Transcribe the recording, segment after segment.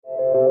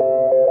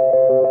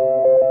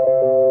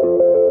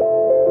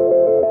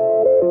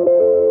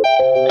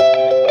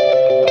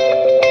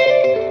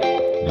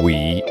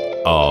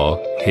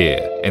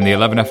here in the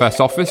 11FS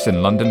office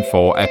in London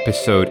for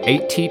episode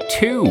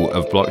 82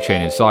 of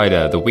Blockchain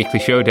Insider, the weekly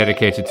show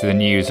dedicated to the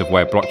news of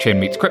where blockchain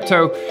meets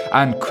crypto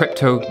and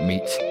crypto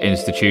meets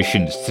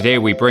institutions. Today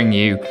we bring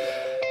you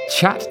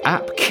Chat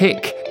app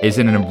Kik is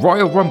in a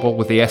royal rumble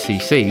with the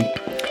SEC,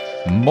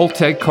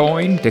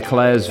 Multicoin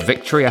declares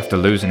victory after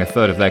losing a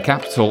third of their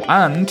capital,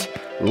 and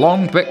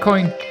long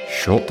Bitcoin,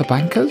 short the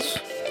bankers?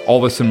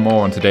 All this and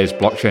more on today's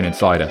Blockchain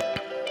Insider.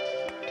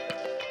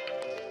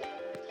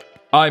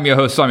 I'm your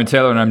host, Simon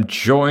Taylor, and I'm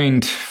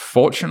joined,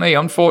 fortunately,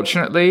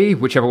 unfortunately,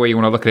 whichever way you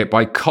want to look at it,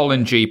 by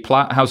Colin G.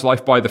 Platt. How's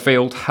life by the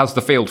field? Has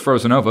the field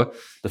frozen over?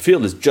 The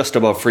field is just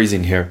above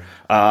freezing here.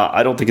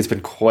 I don't think it's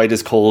been quite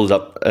as cold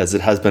up as it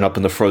has been up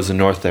in the frozen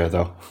north there,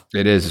 though.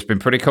 It is. It's been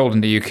pretty cold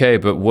in the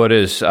UK, but what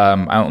is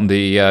out in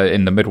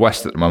the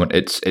Midwest at the moment,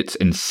 it's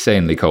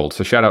insanely cold.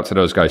 So shout out to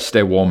those guys.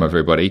 Stay warm,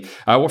 everybody.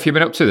 What have you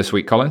been up to this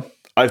week, Colin?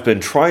 I've been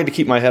trying to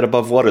keep my head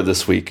above water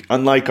this week,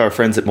 unlike our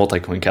friends at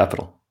Multicoin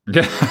Capital.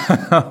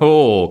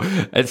 Oh,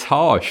 it's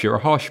harsh. You're a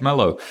harsh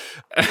mellow.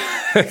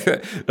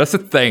 That's a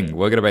thing.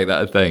 We're going to make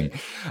that a thing.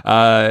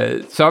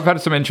 So I've had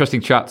some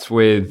interesting chats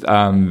with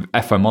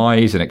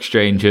FMIs and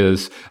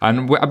exchanges,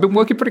 and I've been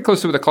working pretty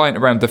closely with a client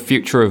around the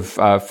future of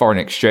foreign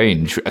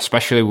exchange,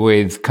 especially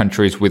with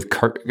countries with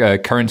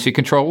currency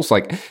controls.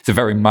 Like, it's a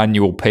very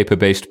manual,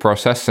 paper-based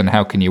process, and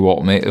how can you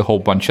automate a whole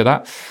bunch of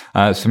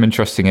that? Some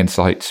interesting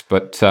insights,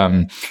 but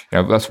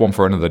that's one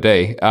for another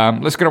day.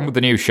 Let's get on with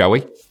the news, shall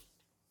we?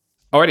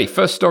 Alrighty,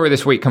 first story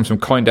this week comes from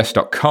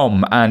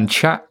Coindesk.com, and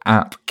Chat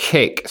app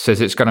Kik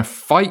says it's going to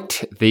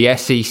fight the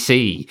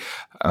SEC,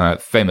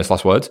 famous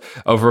last words,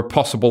 over a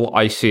possible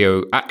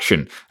ICO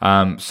action.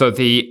 So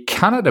the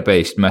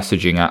Canada-based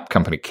messaging app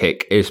company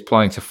Kik is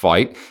planning to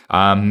fight,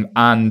 and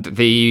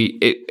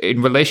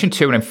in relation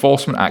to an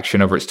enforcement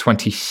action over its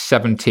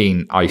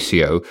 2017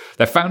 ICO,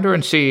 their founder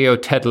and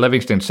CEO Ted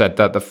Livingston said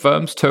that the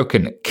firm's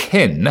token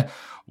KIN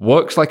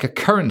works like a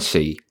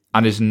currency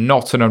and is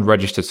not an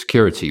unregistered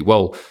security.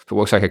 Well, if it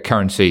works like a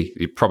currency,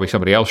 probably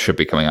somebody else should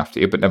be coming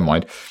after you, but never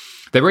mind.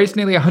 They raised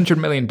nearly $100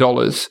 million,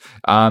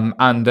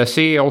 and the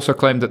CEO also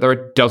claimed that there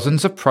are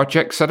dozens of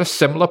projects at a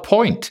similar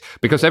point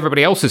because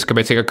everybody else is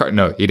committing a crime.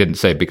 No, he didn't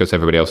say because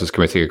everybody else is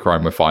committing a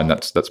crime, we're fine.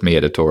 That's me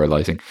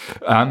editorializing.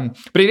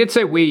 But he did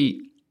say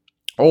we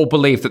all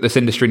believe that this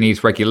industry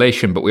needs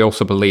regulation, but we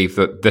also believe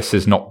that this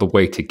is not the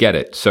way to get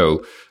it.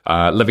 So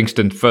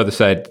Livingston further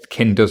said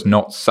KIN does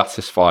not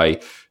satisfy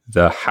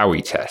the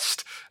Howey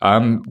test.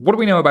 What do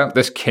we know about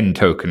this KIN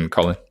token,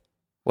 Colin?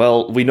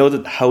 Well, we know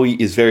that Howey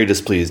is very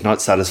displeased, not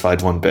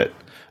satisfied one bit.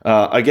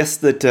 I guess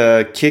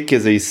that Kik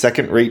is a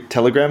second-rate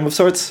Telegram of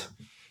sorts?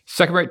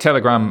 Second-rate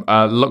Telegram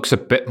looks a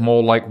bit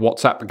more like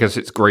WhatsApp because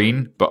it's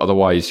green, but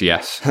otherwise,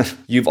 yes.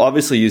 You've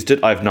obviously used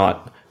it. I've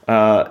not.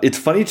 It's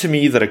funny to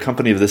me that a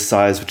company of this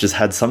size, which has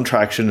had some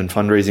traction and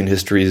fundraising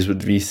histories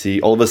with VC,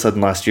 all of a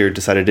sudden last year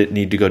decided it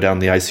needed to go down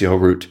the ICO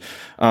route.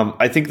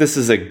 I think this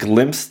is a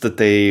glimpse that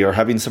they are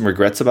having some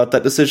regrets about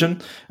that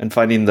decision and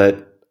finding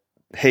that,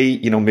 hey,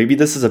 maybe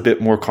this is a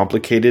bit more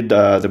complicated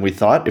than we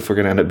thought if we're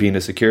going to end up being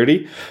a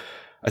security.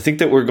 I think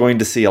that we're going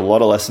to see a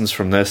lot of lessons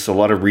from this, a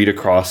lot of read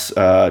across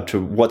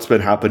to what's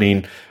been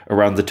happening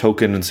around the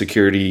token and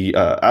security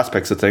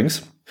aspects of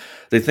things.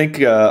 They think,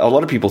 a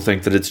lot of people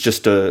think that it's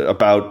just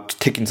about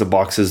ticking some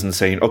boxes and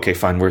saying, okay,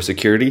 fine, we're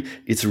security.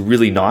 It's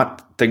really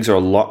not. Things are a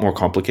lot more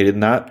complicated than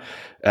that.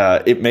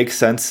 It makes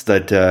sense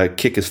that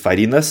Kik is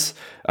fighting this.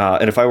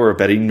 And if I were a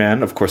betting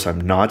man, of course I'm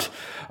not,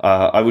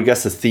 I would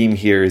guess the theme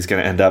here is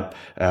going to end up,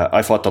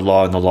 I fought the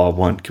law and the law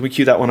won. Can we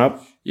cue that one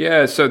up?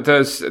 Yeah, so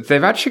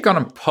they've actually gone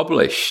and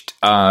published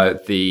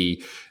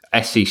the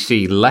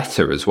SEC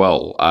letter as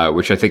well,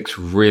 which I think is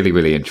really,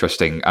 really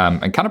interesting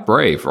and kind of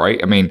brave, right?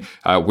 I mean,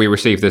 we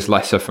received this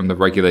letter from the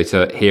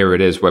regulator. Here it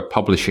is. We're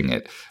publishing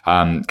it.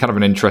 Kind of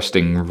an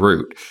interesting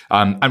route.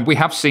 And we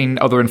have seen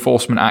other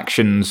enforcement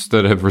actions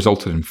that have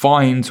resulted in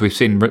fines. We've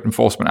seen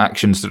enforcement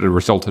actions that have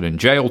resulted in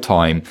jail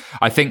time.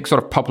 I think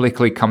sort of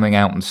publicly coming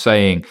out and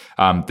saying,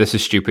 this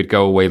is stupid,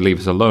 go away, leave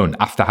us alone,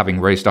 after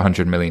having raised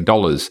 $100 million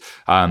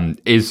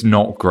is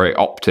not great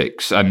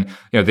optics. And,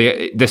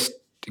 this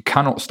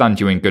cannot stand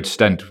you in good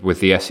stead with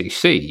the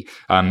SEC.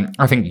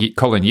 I think,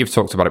 Colin, you've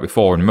talked about it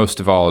before, and most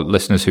of our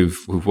listeners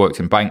who've worked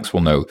in banks will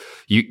know,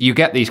 you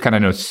get these kind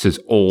of notices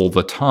all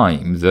the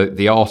time.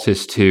 The art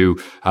is to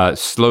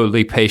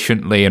slowly,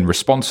 patiently, and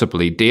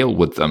responsibly deal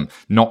with them,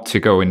 not to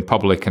go in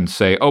public and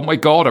say, oh my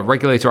God, a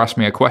regulator asked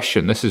me a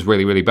question. This is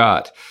really, really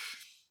bad.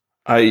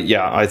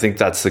 I think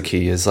that's the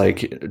key, is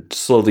like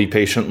slowly,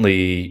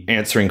 patiently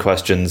answering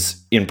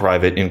questions in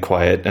private, in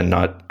quiet, and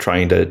not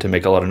trying to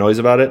make a lot of noise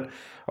about it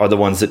are the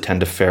ones that tend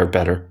to fare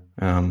better.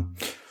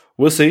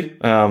 We'll see.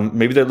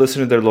 Maybe they're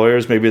listening to their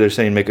lawyers. Maybe they're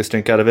saying make a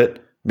stink out of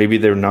it. Maybe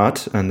they're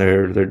not, and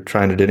they're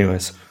trying it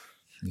anyways.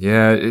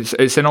 Yeah,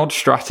 it's an odd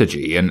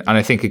strategy, and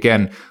I think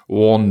again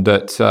one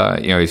that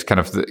is kind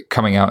of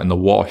coming out in the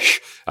wash,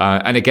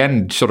 and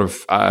again sort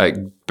of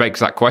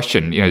begs that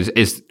question,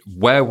 is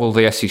where will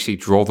the SEC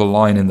draw the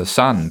line in the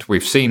sand?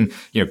 We've seen,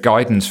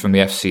 guidance from the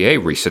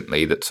FCA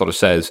recently that sort of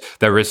says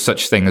there is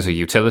such thing as a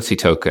utility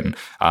token,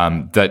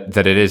 that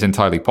it is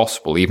entirely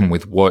possible, even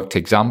with worked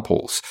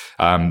examples.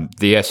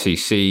 The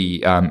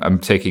SEC, I'm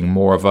taking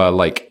more of a,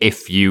 like,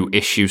 if you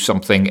issue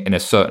something in a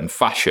certain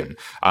fashion,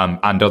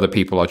 and other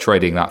people are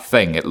trading that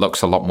thing, it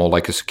looks a lot more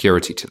like a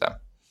security to them.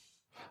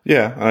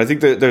 Yeah, I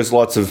think that there's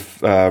lots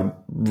of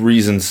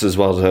reasons as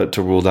well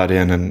to rule that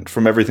in. And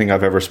from everything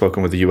I've ever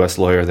spoken with a US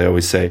lawyer, they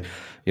always say,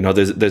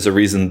 there's a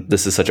reason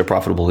this is such a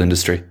profitable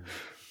industry.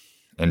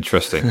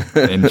 Interesting.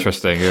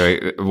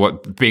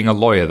 What, being a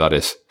lawyer, that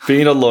is.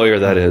 Being a lawyer,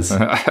 that is.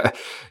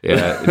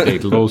 Yeah,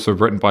 indeed. Laws are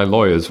written by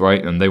lawyers,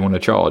 right? And they want to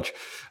charge.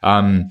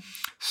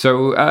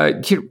 So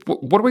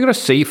what are we going to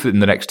see in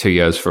the next 2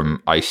 years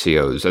from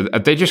ICOs? Are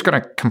they just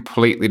going to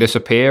completely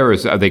disappear?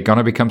 Are they going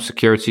to become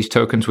securities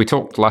tokens? We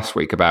talked last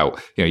week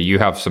about, you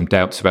have some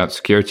doubts about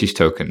securities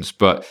tokens,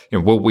 but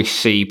will we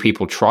see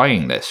people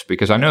trying this?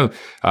 Because I know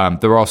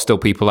there are still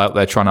people out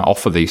there trying to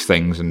offer these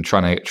things and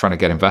trying to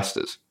get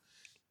investors.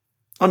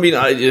 I mean,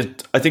 I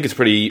think it's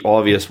pretty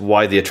obvious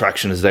why the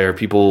attraction is there.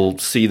 People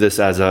see this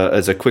as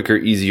a quicker,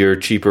 easier,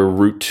 cheaper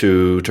route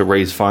to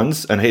raise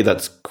funds, and hey,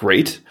 that's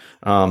great.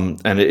 And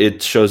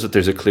it shows that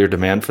there's a clear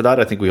demand for that.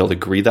 I think we all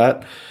agree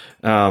that.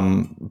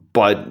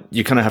 But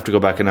you kind of have to go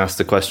back and ask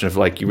the question of,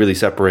 like, you really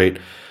separate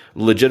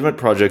legitimate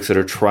projects that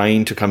are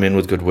trying to come in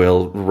with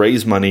goodwill,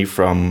 raise money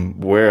from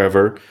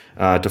wherever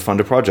to fund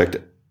a project.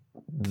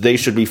 They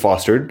should be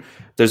fostered.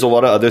 There's a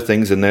lot of other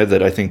things in there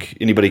that I think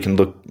anybody can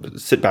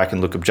sit back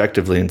and look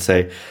objectively and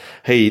say,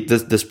 hey,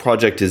 this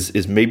project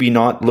is maybe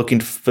not looking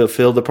to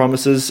fulfill the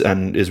promises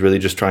and is really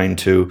just trying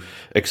to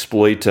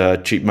exploit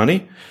cheap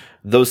money.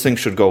 Those things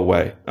should go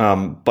away.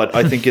 But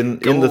I think in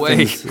the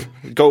things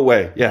go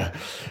away, yeah.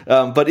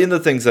 But in the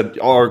things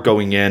that are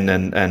going in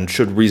and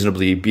should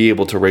reasonably be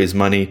able to raise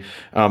money,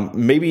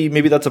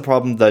 maybe that's a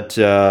problem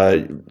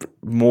that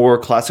more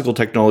classical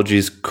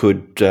technologies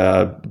could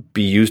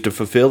be used to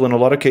fulfill in a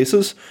lot of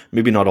cases.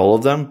 Maybe not all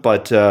of them,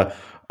 but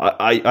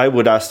I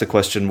would ask the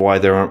question why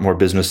there aren't more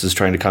businesses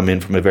trying to come in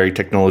from a very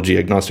technology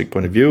agnostic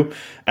point of view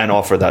and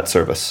offer that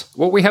service.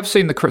 Well, we have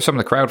seen some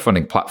of the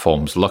crowdfunding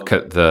platforms look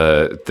at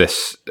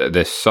this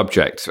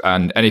subject,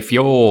 and if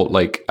you're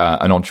like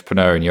an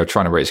entrepreneur and you're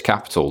trying to raise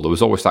capital, there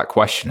was always that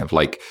question of,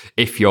 like,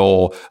 if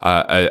you're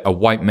a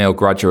white male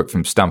graduate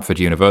from Stanford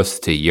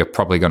University, you're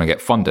probably going to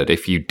get funded.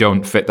 If you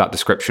don't fit that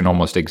description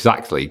almost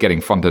exactly,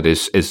 getting funded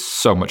is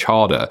so much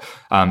harder,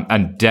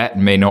 and debt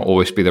may not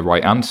always be the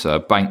right answer.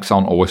 Banks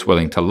aren't always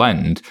willing to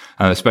lend,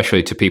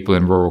 especially to people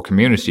in rural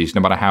communities,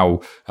 no matter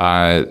how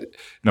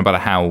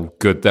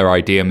good their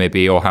idea may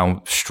be or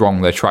how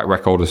strong their track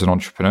record as an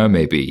entrepreneur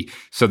may be.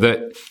 So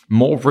that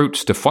more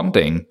routes to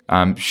funding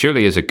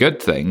surely is a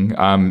good thing.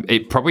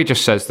 It probably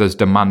just says there's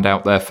demand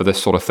out there for this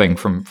sort of thing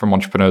from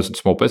entrepreneurs and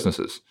small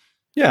businesses.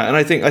 Yeah, and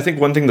I think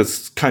one thing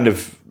that's kind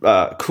of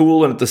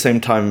cool and at the same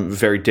time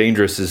very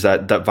dangerous is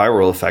that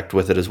viral effect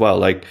with it as well.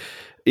 Like,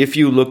 if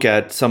you look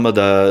at some of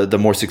the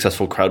more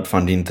successful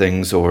crowdfunding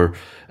things or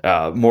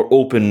more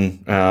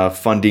open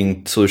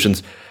funding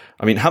solutions,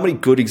 I mean, how many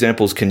good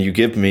examples can you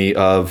give me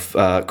of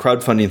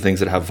crowdfunding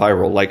things that have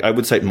viral? Like, I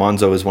would cite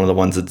Monzo as one of the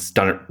ones that's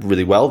done it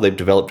really well. They've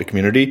developed a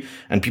community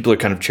and people are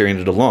kind of cheering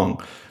it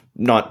along.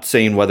 Not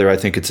saying whether I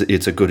think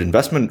it's a good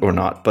investment or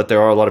not, but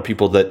there are a lot of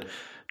people that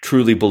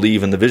truly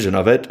believe in the vision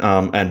of it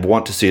and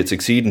want to see it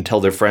succeed and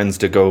tell their friends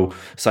to go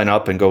sign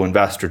up and go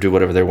invest or do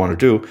whatever they want to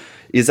do.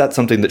 Is that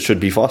something that should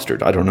be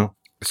fostered? I don't know.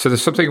 So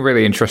there's something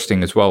really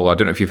interesting as well. I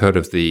don't know if you've heard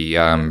of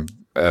the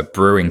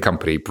brewing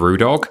company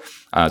BrewDog.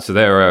 So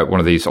they're one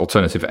of these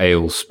alternative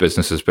ales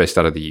businesses based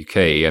out of the UK,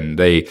 and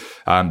they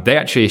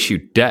actually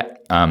issued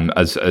debt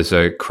as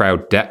a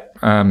crowd debt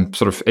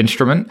sort of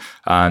instrument,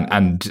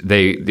 and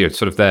they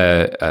sort of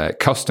their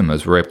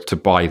customers were able to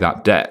buy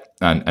that debt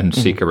and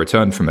seek a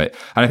return from it.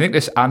 And I think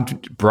this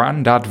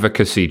brand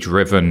advocacy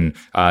driven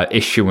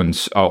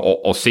issuance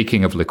or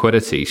seeking of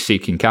liquidity,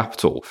 seeking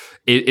capital,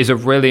 is a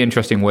really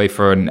interesting way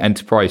for an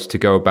enterprise to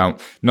go about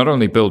not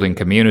only building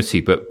community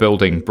but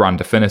building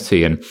brand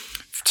affinity and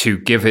to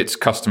give its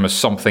customers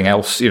something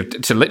else,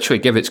 to literally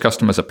give its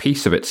customers a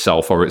piece of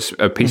itself or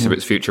a piece of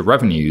its future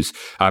revenues,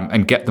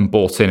 and get them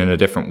bought in a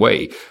different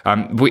way.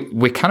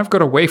 We kind of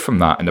got away from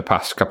that in the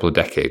past couple of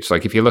decades.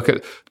 Like, if you look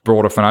at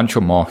broader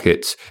financial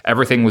markets,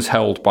 everything was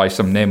held by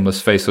some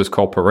nameless, faceless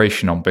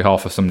corporation on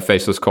behalf of some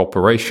faceless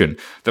corporation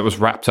that was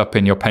wrapped up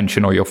in your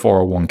pension or your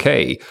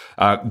 401k,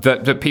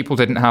 that people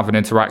didn't have an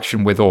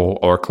interaction with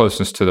or a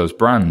closeness to those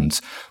brands.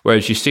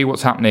 Whereas you see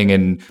what's happening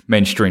in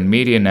mainstream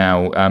media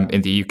now.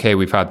 In the UK,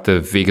 we've had the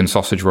vegan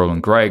sausage roll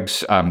and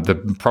Greggs.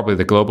 Probably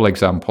the global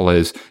example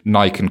is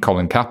Nike and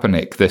Colin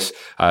Kaepernick. This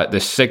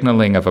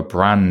signaling of a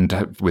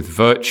brand with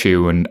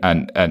virtue and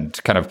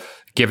kind of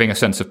giving a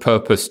sense of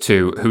purpose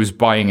to who's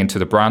buying into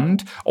the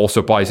brand,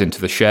 also buys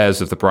into the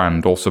shares of the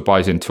brand, also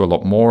buys into a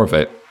lot more of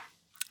it.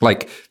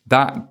 like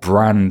that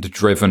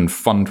brand-driven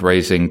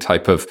fundraising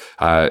type of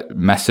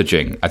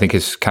messaging, I think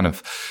is kind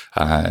of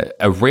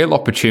a real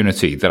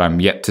opportunity that I'm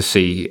yet to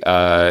see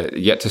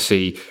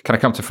kind of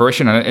come to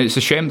fruition. And it's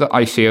a shame that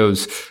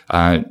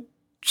ICOs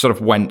sort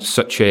of went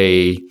such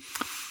a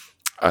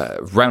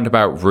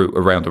roundabout route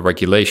around the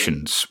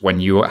regulations when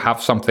you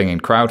have something in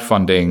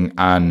crowdfunding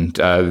and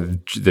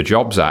the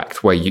Jobs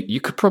Act where you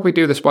could probably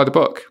do this by the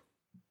book.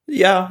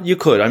 Yeah, you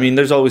could. I mean,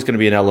 there's always going to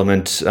be an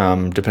element,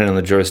 depending on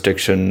the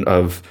jurisdiction,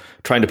 of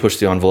trying to push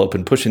the envelope,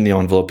 and pushing the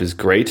envelope is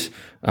great.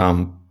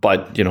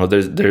 But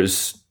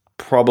there's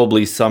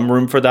probably some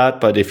room for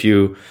that. But if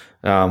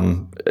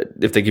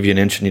they give you an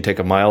inch and you take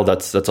a mile,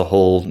 that's a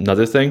whole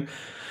nother thing.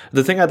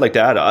 The thing I'd like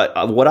to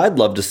add, what I'd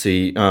love to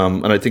see,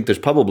 and I think there's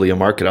probably a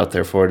market out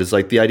there for it, is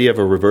like the idea of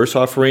a reverse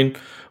offering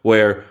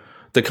where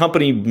the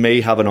company may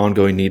have an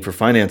ongoing need for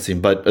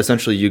financing, but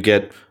essentially you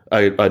get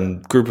a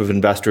group of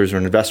investors or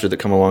an investor that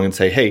come along and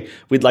say, hey,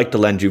 we'd like to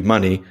lend you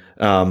money.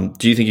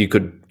 Do you think you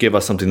could give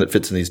us something that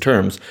fits in these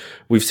terms?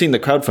 We've seen the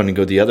crowdfunding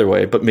go the other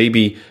way, but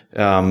maybe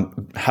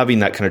having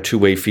that kind of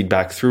two-way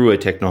feedback through a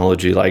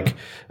technology like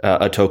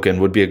a token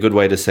would be a good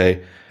way to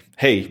say,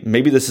 hey,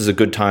 maybe this is a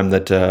good time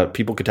that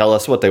people could tell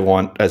us what they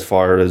want as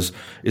far as,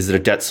 is it a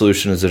debt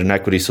solution, is it an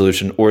equity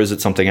solution, or is it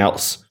something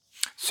else?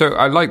 So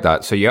I like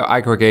that. So you're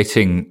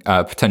aggregating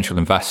potential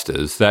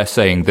investors. They're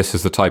saying this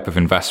is the type of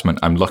investment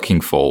I'm looking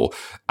for.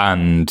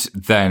 And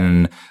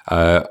then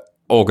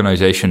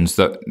organizations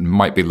that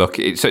might be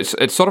looking. So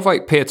it's sort of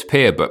like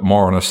peer-to-peer, but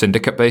more on a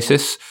syndicate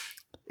basis.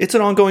 It's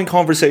an ongoing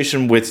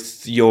conversation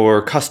with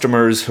your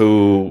customers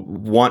who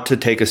want to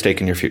take a stake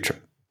in your future.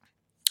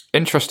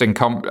 Interesting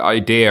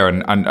idea,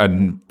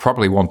 and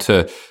probably want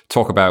to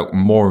talk about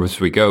more as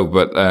we go,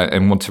 but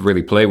and want to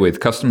really play with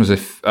customers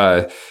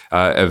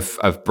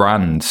of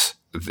brands.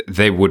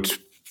 They would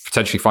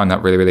potentially find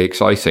that really, really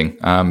exciting.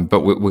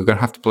 But we're going to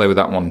have to play with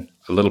that one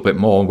a little bit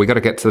more. We got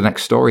to get to the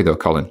next story, though,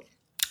 Colin.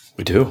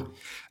 We do.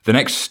 The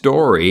next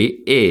story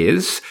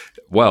is,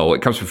 well,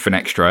 it comes from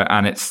Finextra,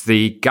 and it's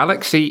the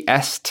Galaxy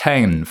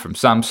S10 from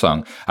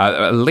Samsung.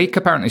 A leak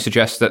apparently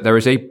suggests that there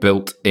is a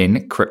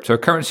built-in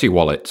cryptocurrency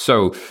wallet.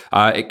 So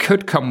it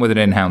could come with an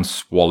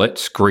in-house wallet,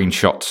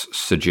 screenshots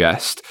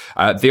suggest.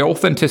 The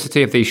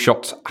authenticity of these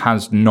shots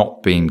has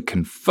not been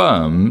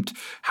confirmed.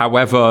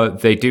 However,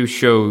 they do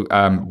show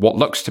what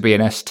looks to be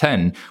an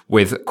S10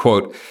 with,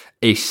 quote,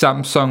 a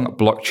Samsung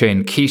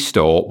blockchain key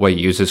store where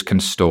users can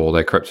store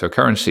their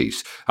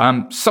cryptocurrencies.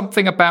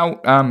 Something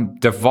about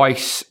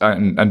device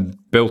and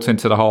built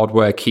into the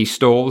hardware key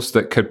stores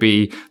that could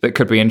be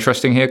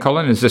interesting here,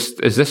 Colin. Is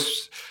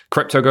this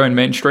crypto going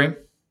mainstream?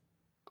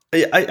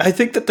 I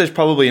think that there's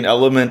probably an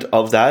element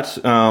of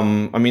that.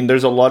 I mean,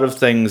 there's a lot of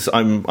things.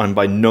 I'm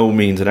by no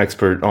means an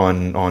expert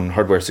on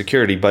hardware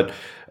security, but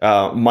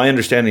my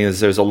understanding is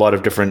there's a lot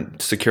of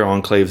different secure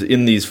enclaves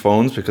in these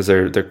phones because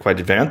they're quite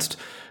advanced.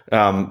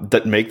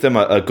 That make them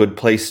a good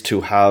place to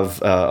have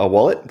a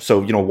wallet.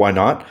 So, why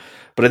not?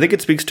 But I think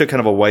it speaks to kind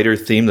of a wider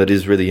theme that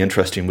is really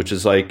interesting, which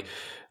is like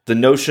the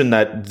notion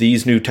that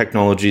these new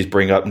technologies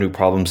bring up new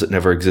problems that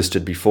never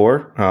existed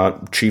before.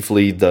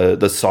 Chiefly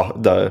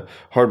the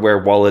hardware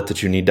wallet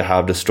that you need to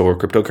have to store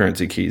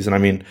cryptocurrency keys. And I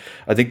mean,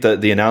 I think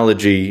that the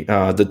analogy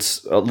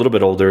that's a little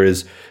bit older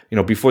is,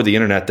 before the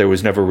internet, there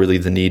was never really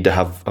the need to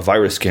have a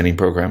virus scanning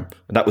program.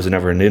 And that was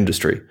never an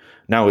industry.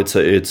 Now it's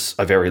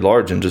a very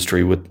large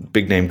industry with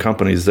big name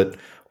companies that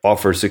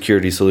offer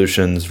security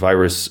solutions,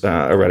 virus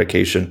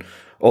eradication,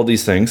 all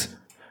these things.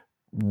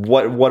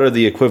 What are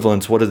the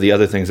equivalents? What are the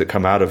other things that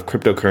come out of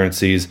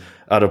cryptocurrencies,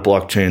 out of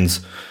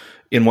blockchains,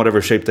 in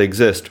whatever shape they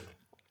exist,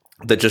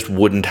 that just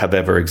wouldn't have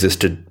ever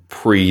existed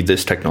pre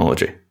this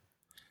technology?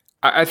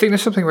 I think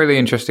there's something really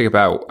interesting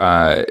about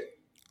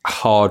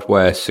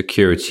hardware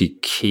security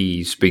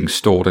keys being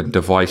stored in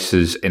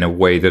devices in a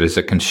way that is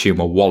a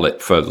consumer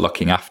wallet for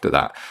looking after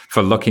that,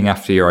 for looking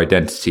after your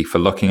identity, for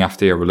looking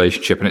after your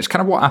relationship. And it's kind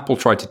of what Apple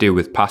tried to do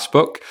with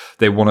Passbook.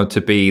 They wanted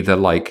to be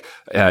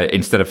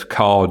instead of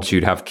cards,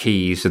 you'd have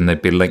keys and they'd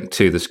be linked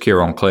to the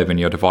secure enclave in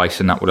your device,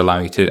 and that would allow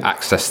you to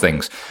access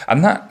things.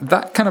 And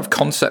that kind of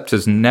concept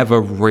has never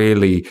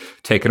really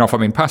taken off. I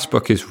mean,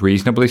 Passbook is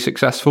reasonably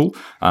successful,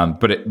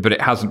 but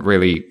it hasn't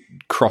really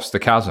crossed the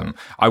chasm.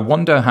 I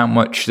wonder how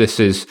much this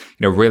is,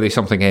 really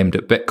something aimed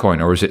at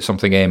Bitcoin, or is it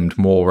something aimed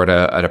more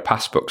at a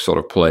Passbook sort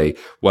of play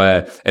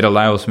where it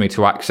allows me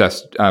to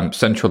access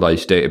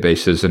centralized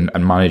databases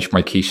and manage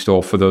my key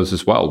store for those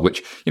as well,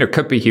 which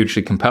could be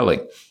hugely compelling.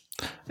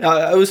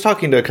 I was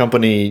talking to a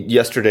company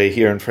yesterday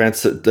here in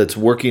France that's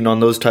working on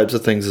those types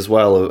of things as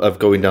well, of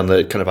going down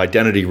the kind of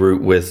identity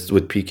route with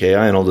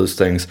PKI and all those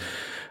things.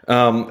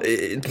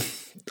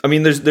 I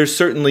mean, there's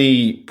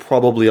certainly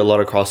probably a lot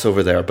of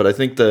crossover there, but I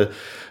think the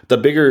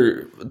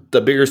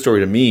bigger story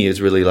to me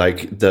is really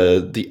like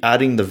the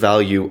adding the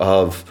value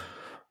of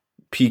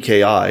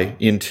PKI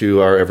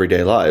into our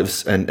everyday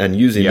lives and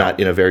using that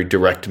in a very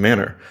direct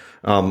manner.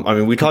 I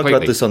mean, we talked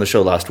about this on the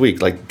show last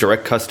week, like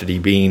direct custody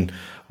being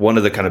one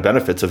of the kind of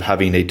benefits of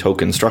having a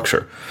token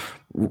structure.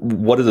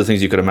 What are the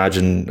things you could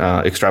imagine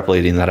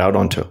extrapolating that out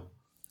onto?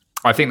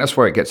 I think that's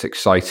where it gets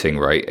exciting,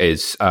 right?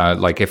 Is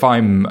like if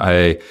I'm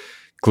a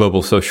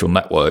global social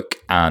network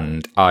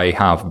and I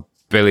have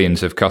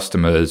billions of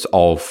customers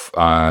of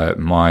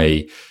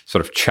my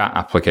sort of chat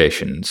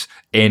applications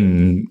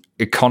in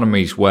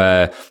economies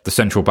where the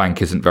central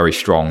bank isn't very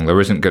strong,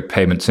 there isn't good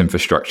payments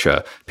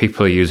infrastructure,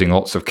 people are using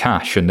lots of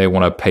cash and they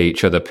want to pay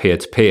each other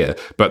peer-to-peer,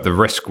 but the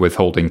risk with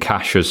holding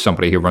cash as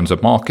somebody who runs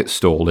a market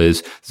stall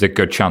is there's a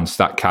good chance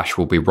that cash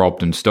will be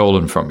robbed and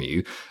stolen from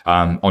you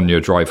on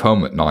your drive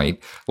home at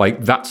night.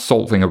 Like, that's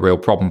solving a real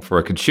problem for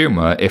a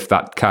consumer if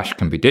that cash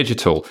can be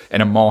digital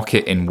in a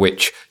market in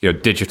which, you know,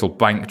 digital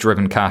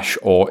bank-driven cash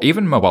or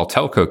even mobile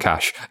telco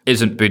cash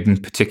isn't been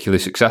particularly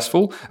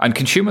successful, and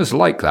consumers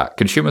like that.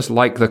 Consumers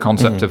like the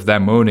concept of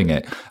them owning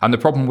it. And the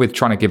problem with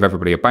trying to give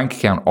everybody a bank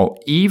account or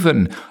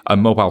even a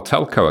mobile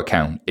telco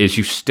account is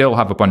you still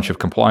have a bunch of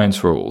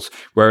compliance rules,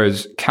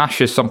 whereas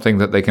cash is something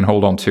that they can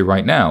hold on to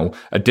right now.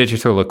 A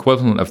digital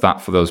equivalent of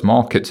that for those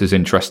markets is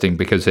interesting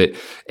because it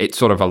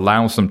sort of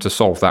allows them to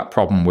solve that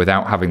problem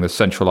without having the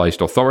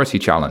centralized authority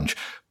challenge.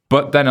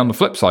 But then on the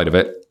flip side of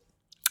it,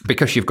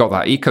 because you've got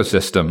that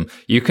ecosystem,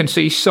 you can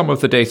see some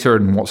of the data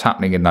and what's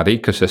happening in that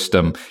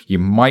ecosystem. You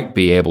might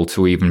be able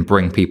to even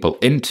bring people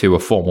into a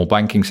formal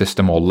banking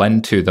system or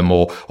lend to them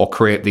or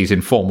create these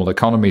informal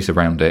economies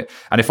around it.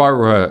 And if I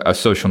were a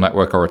social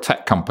network or a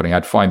tech company,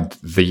 I'd find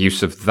the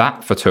use of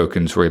that for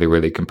tokens really,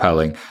 really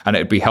compelling. And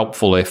it'd be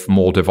helpful if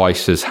more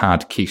devices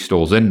had key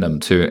stores in them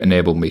to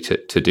enable me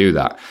to do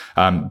that.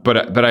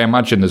 But I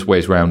imagine there's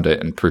ways around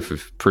it and proofs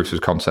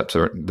of concepts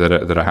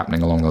that are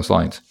happening along those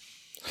lines.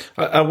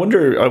 I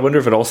wonder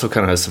if it also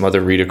kind of has some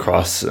other read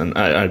across, and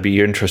I'd be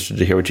interested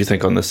to hear what you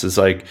think on this. Is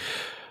like,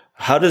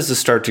 how does this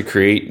start to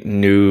create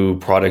new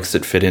products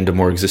that fit into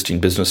more existing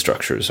business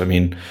structures? I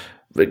mean,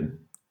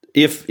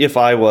 if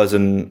I was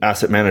an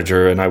asset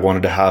manager and I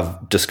wanted to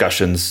have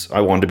discussions,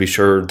 I wanted to be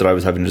sure that I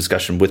was having a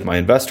discussion with my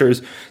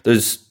investors.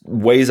 There's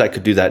ways I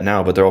could do that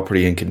now, but they're all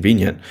pretty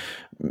inconvenient.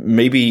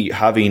 Maybe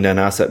having an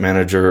asset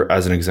manager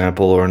as an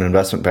example, or an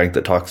investment bank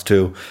that talks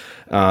to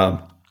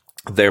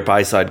their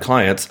buy-side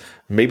clients,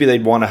 maybe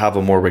they'd want to have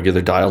a more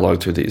regular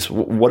dialogue through these.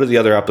 What are the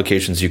other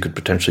applications you could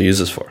potentially use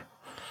this for?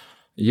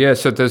 Yeah,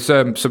 so there's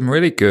some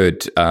really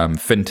good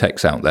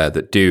fintechs out there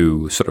that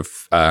do sort of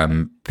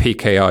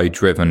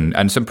PKI-driven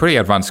and some pretty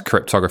advanced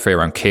cryptography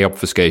around key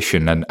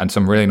obfuscation and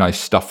some really nice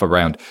stuff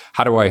around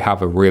how do I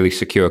have a really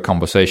secure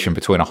conversation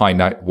between a high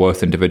net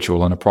worth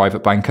individual and a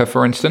private banker,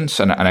 for instance.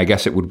 And I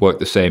guess it would work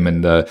the same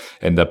in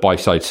the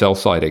buy-side,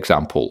 sell-side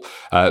example.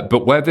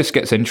 But where this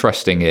gets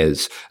interesting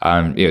is,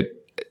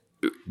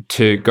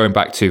 to going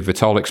back to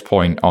Vitalik's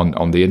point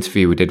on the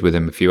interview we did with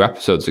him a few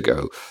episodes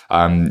ago,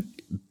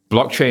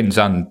 blockchains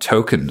and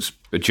tokens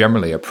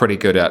generally are pretty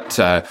good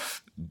at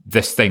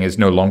this thing is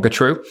no longer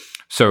true.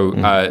 So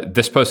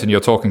this person you're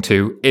talking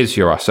to is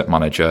your asset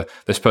manager.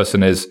 This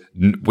person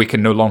we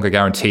can no longer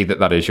guarantee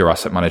that is your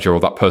asset manager, or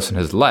that person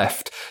has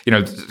left. You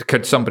know,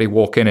 could somebody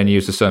walk in and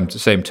use the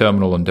same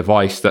terminal and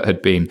device that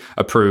had been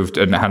approved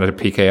and had a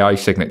PKI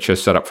signature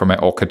set up from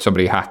it, or could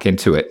somebody hack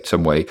into it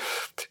some way?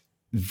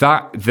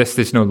 That this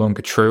is no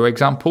longer true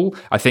example,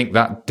 I think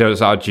that does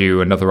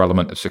argue another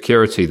element of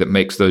security that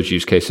makes those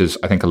use cases,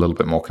 I think, a little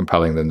bit more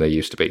compelling than they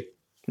used to be.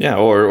 Yeah,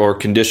 or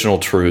conditional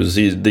truths.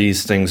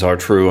 These things are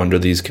true under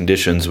these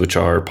conditions, which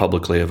are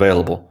publicly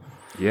available.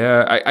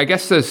 Yeah, I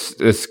guess there's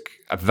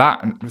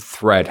that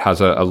thread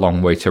has a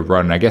long way to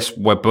run. I guess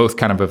we're both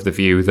kind of the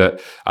view that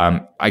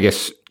I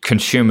guess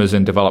consumers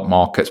in developed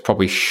markets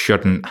probably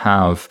shouldn't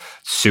have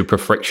super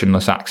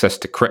frictionless access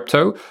to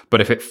crypto,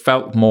 but if it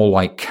felt more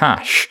like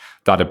cash,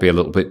 that'd be a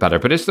little bit better.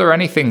 But is there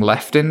anything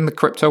left in the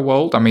crypto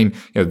world? I mean,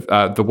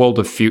 the world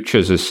of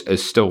futures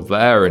is still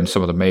there in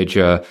some of the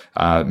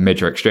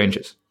major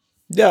exchanges.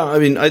 Yeah, I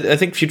mean, I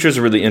think futures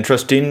are really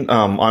interesting.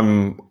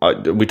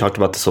 We talked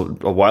about this a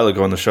while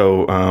ago on the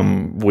show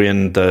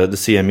when the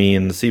CME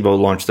and the CBOE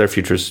launched their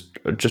futures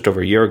just over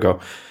a year ago.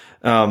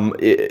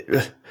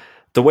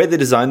 The way they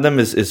designed them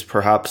is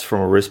perhaps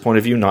from a risk point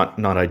of view not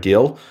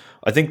ideal.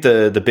 I think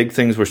the big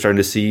things we're starting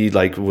to see,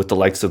 like with the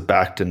likes of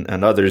Bakkt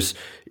and others,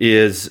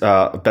 is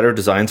better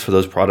designs for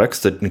those products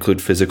that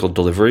include physical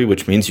delivery,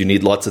 which means you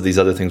need lots of these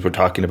other things we're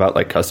talking about,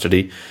 like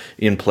custody,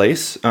 in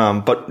place.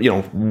 But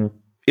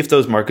if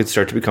those markets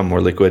start to become more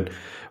liquid,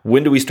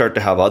 when do we start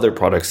to have other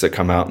products that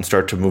come out and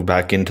start to move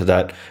back into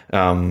that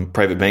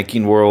private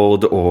banking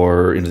world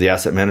or into the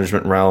asset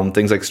management realm?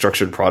 Things like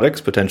structured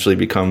products potentially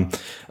become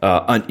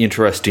an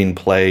interesting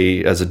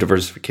play as a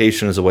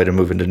diversification, as a way to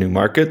move into new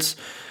markets.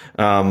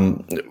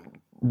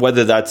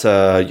 Whether that's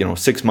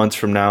 6 months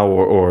from now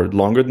or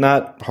longer than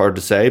that, hard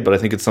to say. But I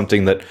think it's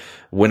something that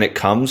when it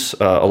comes,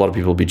 a lot of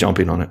people will be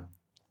jumping on it.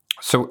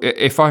 So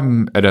if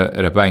I'm at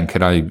a bank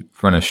and I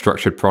run a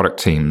structured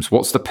product teams,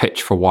 what's the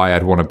pitch for why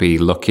I'd want to be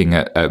looking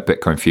at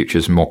Bitcoin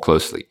futures more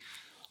closely?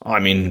 I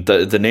mean,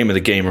 the name of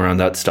the game around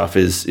that stuff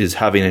is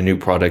having a new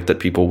product that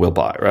people will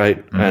buy,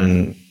 right? Mm-hmm.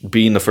 And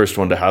being the first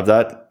one to have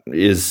that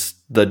is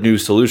the new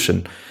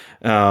solution.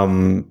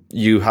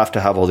 You have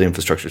to have all the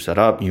infrastructure set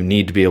up. You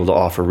need to be able to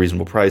offer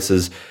reasonable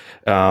prices.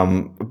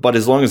 But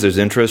as long as there's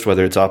interest,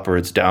 whether it's up or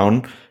it's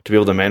down, to be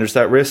able to manage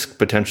that risk,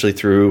 potentially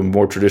through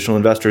more traditional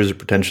investors or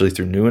potentially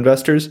through new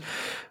investors,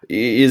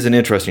 is an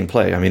interesting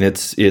play. I mean,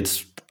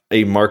 it's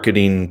a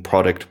marketing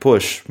product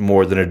push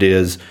more than it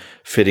is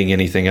fitting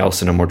anything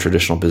else in a more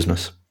traditional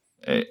business.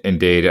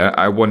 Indeed.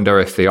 I wonder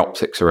if the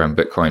optics around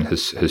Bitcoin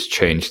has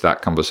changed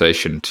that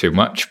conversation too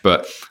much,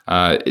 but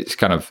it's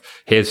kind of,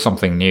 here's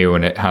something new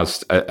and it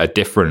has a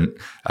different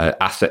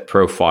asset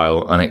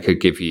profile, and it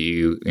could give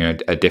you,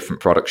 a different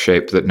product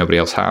shape that nobody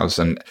else has.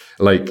 And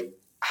like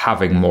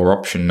having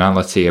more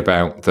optionality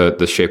about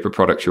the shape of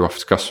products you offer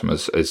to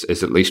customers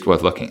is at least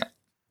worth looking at.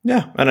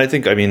 Yeah. And I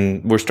think,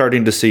 we're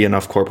starting to see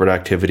enough corporate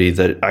activity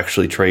that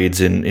actually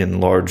trades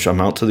in large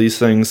amounts of these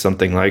things.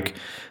 Something like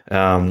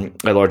a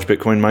large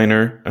Bitcoin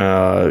miner,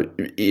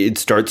 it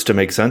starts to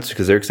make sense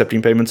because they're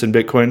accepting payments in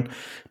Bitcoin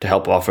to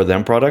help offer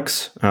them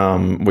products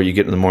where you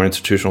get into the more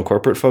institutional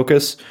corporate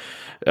focus.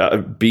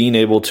 Being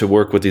able to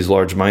work with these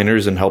large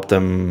miners and help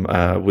them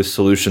with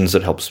solutions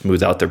that help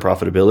smooth out their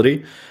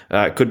profitability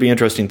could be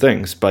interesting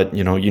things. But,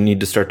 you need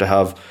to start to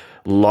have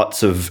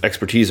lots of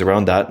expertise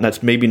around that. And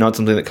that's maybe not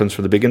something that comes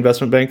from the big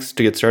investment banks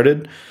to get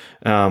started.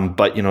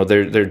 But,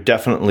 they're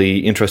definitely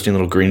interesting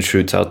little green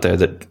shoots out there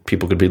that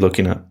people could be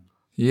looking at.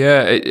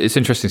 Yeah, it's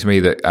interesting to me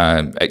that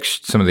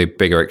some of the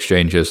bigger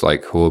exchanges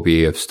like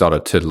Huobi have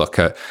started to look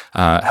at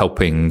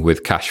helping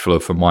with cash flow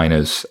for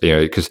miners,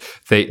 because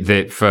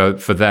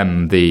for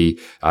them, the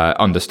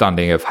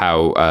understanding of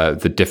how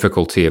the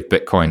difficulty of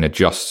Bitcoin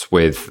adjusts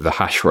with the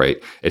hash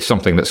rate is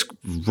something that's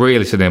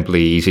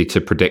relatively easy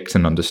to predict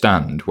and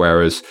understand.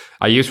 Whereas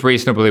I use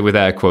reasonably with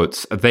air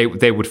quotes, they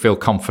would feel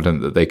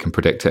confident that they can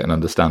predict it and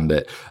understand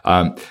it.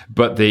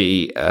 But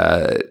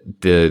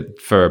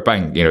for a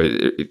bank,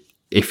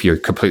 if you're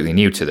completely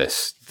new to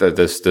this,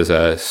 there's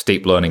a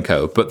steep learning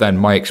curve. But then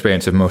my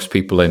experience of most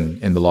people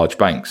in the large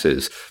banks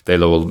is they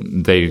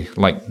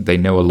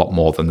know a lot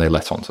more than they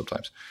let on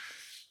sometimes.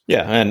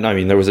 Yeah, and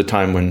there was a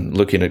time when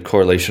looking at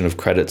correlation of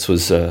credits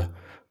was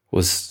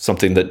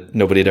something that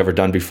nobody had ever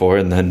done before,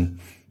 and then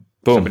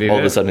boom, all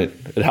of a sudden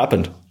it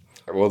happened.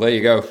 Well, there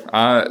you go.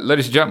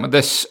 Ladies and gentlemen,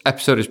 this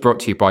episode is brought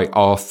to you by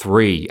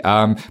R3.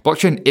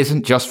 Blockchain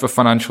isn't just for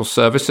financial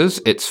services.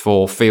 It's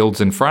for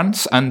fields in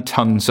France, and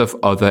tons of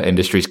other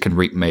industries can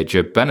reap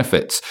major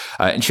benefits.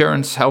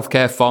 Insurance,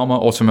 healthcare, pharma,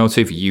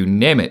 automotive, you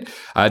name it.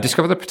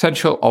 Discover the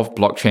potential of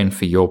blockchain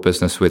for your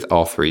business with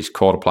R3's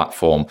Corda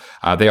platform.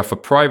 They offer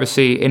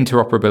privacy,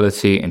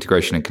 interoperability,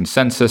 integration and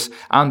consensus,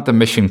 and the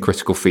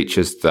mission-critical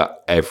features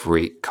that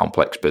every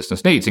complex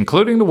business needs,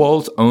 including the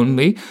world's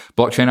only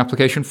blockchain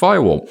application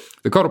firewall.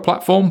 The Corda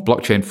platform,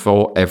 blockchain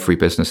for every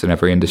business in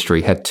every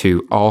industry. Head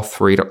to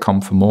r3.com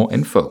for more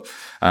info.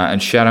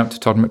 And shout out to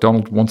Todd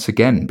McDonald once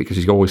again, because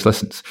he always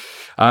listens.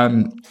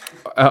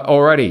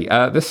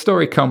 This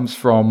story comes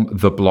from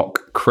The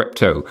Block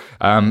Crypto.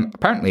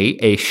 Apparently,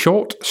 a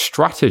short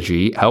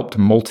strategy helped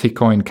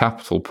Multicoin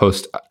Capital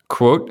post,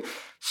 quote,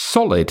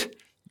 solid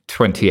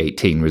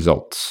 2018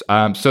 results.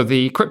 So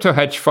the crypto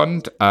hedge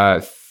fund,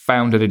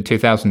 founded in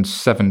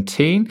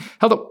 2017,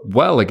 held up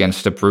well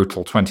against a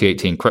brutal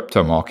 2018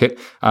 crypto market.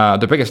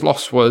 The biggest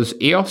loss was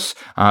EOS.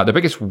 The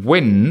biggest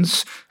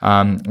wins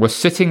were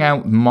sitting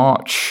out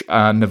March,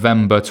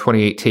 November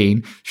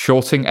 2018,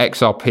 shorting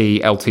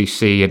XRP,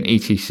 LTC, and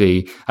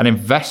ETC, and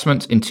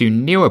investment into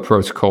newer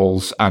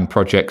protocols and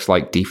projects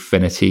like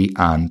Dfinity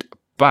and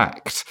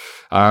Bakkt.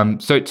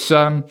 So it's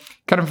kind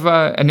of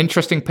an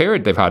interesting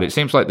period they've had. It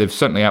seems like they've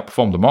certainly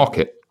outperformed the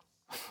market.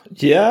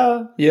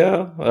 Yeah.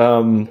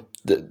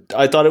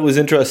 I thought it was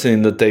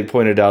interesting that they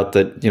pointed out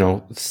that,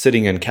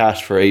 sitting in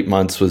cash for 8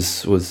 months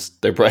was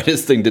their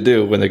brightest thing to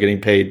do when they're getting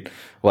paid,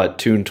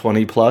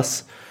 $220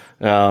 plus.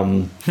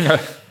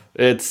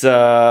 It's,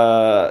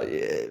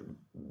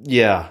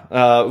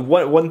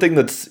 one thing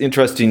that's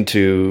interesting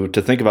to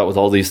think about with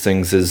all these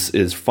things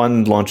is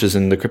fund launches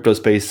in the crypto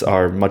space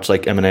are much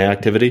like M&A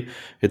activity.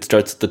 It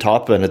starts at the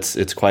top and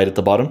it's quiet at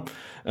the bottom,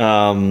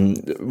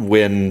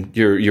 when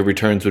your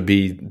returns would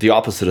be the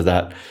opposite of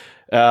that.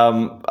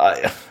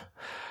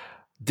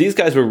 These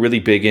guys were really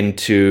big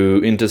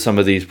into some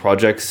of these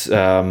projects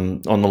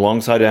on the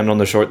long side and on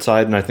the short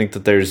side, and I think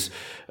that there's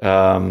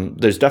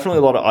definitely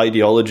a lot of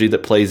ideology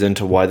that plays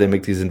into why they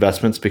make these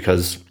investments,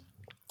 because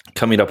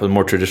coming up with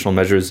more traditional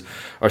measures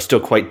are still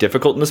quite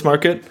difficult in this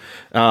market.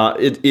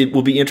 It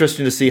will be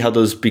interesting to see how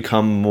those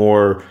become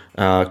more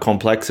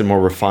complex and more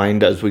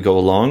refined as we go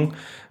along.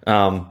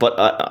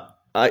 But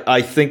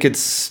I think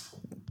it's,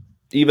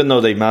 even though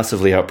they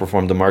massively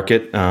outperformed the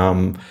market,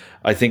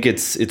 I think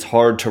it's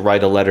hard to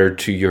write a letter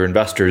to your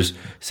investors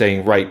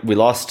saying, right, we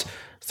lost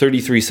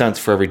 33 cents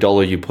for every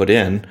dollar you put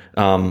in.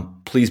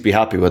 please be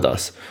happy with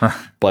us.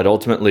 But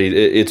ultimately,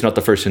 it's not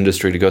the first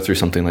industry to go through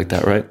something like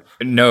that, right?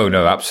 No,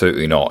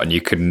 absolutely not. And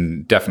you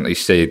can definitely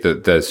see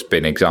that there's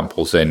been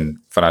examples in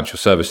financial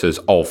services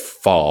of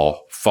far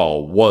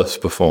worse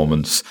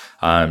performance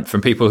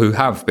from people who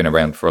have been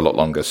around for a lot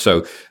longer.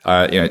 So,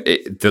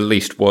 the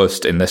least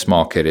worst in this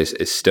market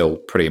is still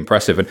pretty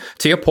impressive. And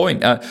to your point,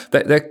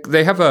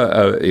 they have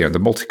the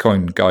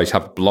Multicoin guys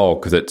have a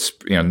blog that's,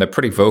 they're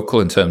pretty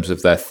vocal in terms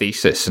of their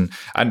thesis.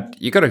 And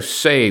you got to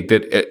say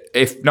that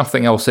if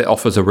nothing else, it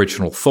offers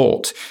original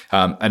thought,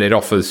 and it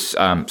offers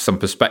some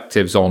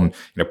perspectives on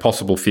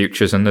possible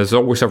futures. And there's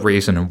always a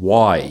reason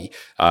why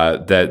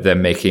they're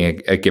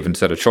making a given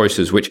set of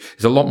choices, which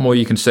is a lot more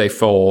you can say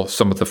for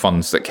some of the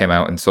funds that came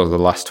out in sort of the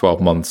last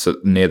 12 months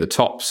near the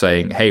top,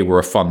 saying, "Hey, we're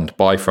a fund,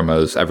 buy from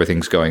us.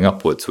 Everything's going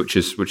upwards," which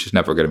is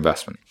never a good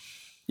investment.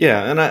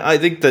 Yeah, and I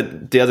think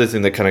that the other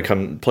thing that kind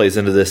of plays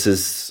into this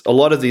is a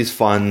lot of these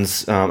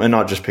funds, and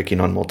not just picking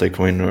on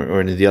Multicoin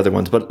or any of the other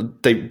ones,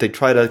 but they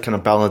try to kind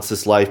of balance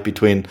this life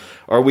between,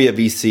 are we a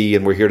VC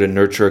and we're here to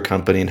nurture a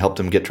company and help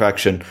them get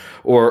traction,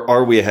 or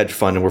are we a hedge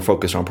fund and we're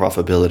focused on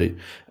profitability?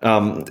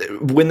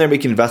 When they're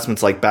making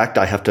investments like Bakkt,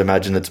 I have to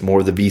imagine it's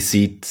more the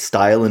VC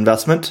style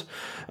investment.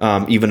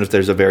 Even if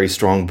there's a very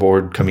strong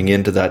board coming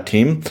into that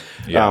team.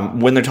 Yeah.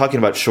 When they're talking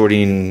about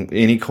shorting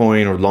any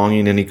coin or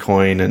longing any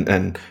coin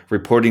and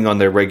reporting on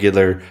their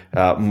regular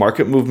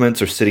market movements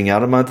or sitting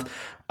out a month,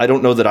 I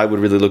don't know that I would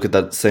really look at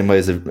that the same way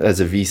as a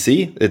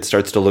VC. It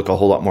starts to look a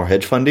whole lot more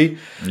hedge fundy.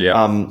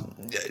 Yeah.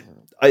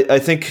 I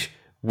think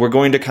we're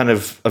going to kind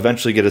of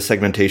eventually get a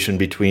segmentation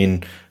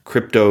between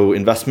crypto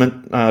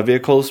investment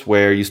vehicles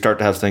where you start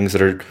to have things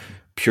that are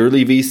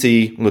purely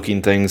VC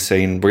looking things,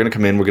 saying we're going to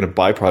come in, we're going to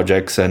buy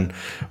projects, and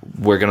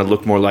we're going to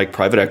look more like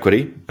private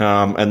equity.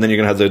 And then you're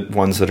going to have the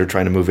ones that are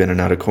trying to move in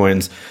and out of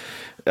coins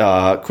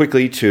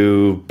quickly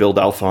to build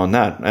alpha on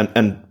that.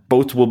 And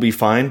both will be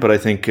fine, but I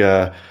think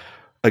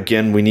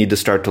again, we need to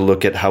start to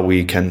look at how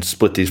we can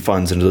split these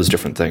funds into those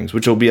different things,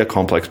 which will be a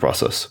complex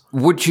process.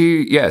 Would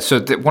you? Yeah.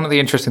 So one of the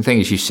interesting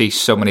things is you see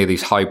so many of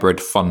these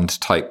hybrid fund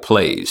type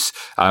plays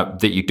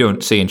that you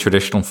don't see in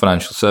traditional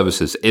financial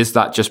services. Is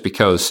that just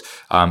because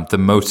the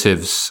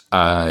motives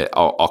are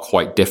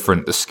quite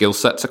different, the skill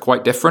sets are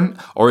quite different,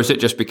 or is it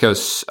just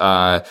because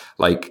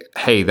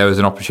hey, there was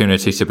an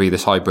opportunity to be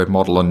this hybrid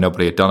model and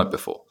nobody had done it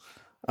before?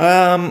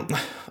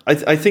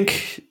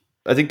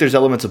 I think there's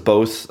elements of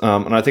both,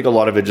 and I think a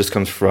lot of it just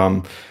comes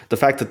from the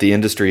fact that the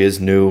industry is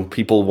new.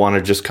 People want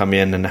to just come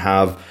in and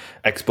have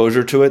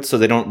exposure to it, so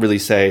they don't really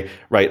say,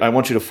 right, I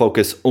want you to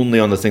focus only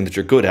on the thing that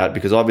you're good at,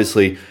 because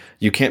obviously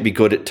you can't be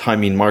good at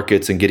timing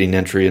markets and getting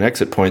entry and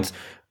exit points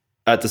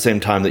at the same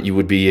time that you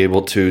would be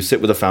able to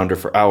sit with a founder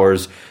for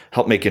hours,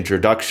 help make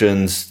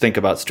introductions, think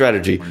about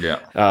strategy.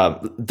 Yeah.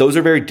 Those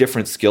are very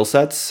different skill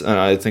sets,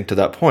 I think, to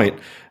that point.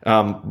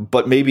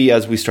 But maybe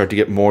as we start to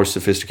get more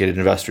sophisticated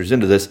investors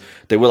into this,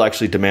 they will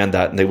actually demand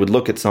that. And they would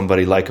look at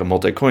somebody like a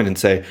Multicoin and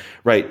say,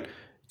 right,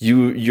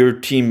 your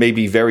team may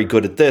be very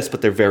good at this,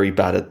 but they're very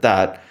bad at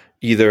that.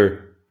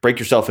 Either break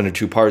yourself into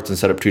two parts and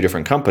set up two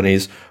different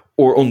companies,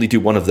 or only do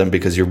one of them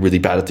because you're really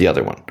bad at the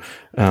other one.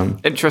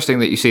 Interesting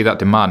that you see that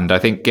demand. I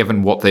think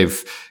given what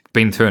they've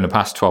been through in the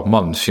past 12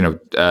 months,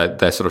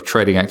 their sort of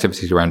trading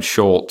activities around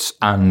shorts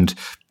and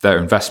their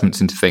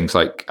investments into things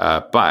like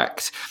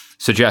Bakkt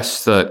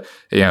suggests that,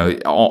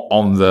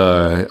 on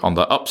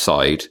the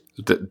upside,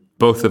 that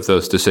both of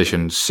those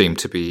decisions seem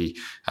to be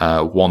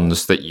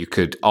ones that you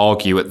could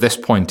argue at this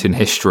point in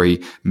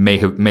history may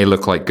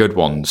look like good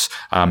ones.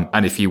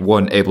 And if you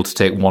weren't able to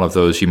take one of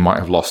those, you might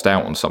have lost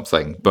out on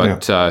something.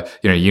 But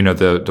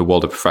the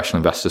world of professional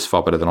investors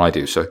far better than I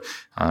do. So,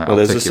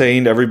 there's a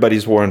saying: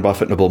 everybody's Warren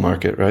Buffett in a bull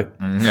market, right?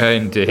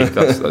 Indeed,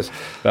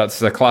 that's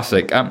the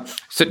classic.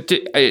 So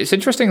it's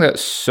interesting that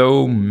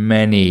so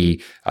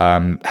many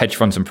hedge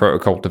funds and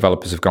protocol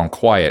developers have gone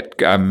quiet.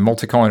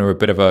 Multicoin are a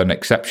bit of an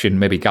exception.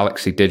 Maybe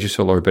Galaxy Digital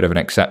are a bit of an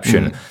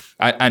exception.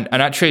 And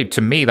actually, to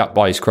me, that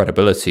buys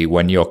credibility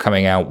when you're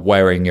coming out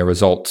wearing your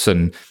results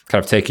and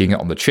kind of taking it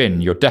on the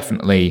chin. You're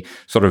definitely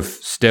sort of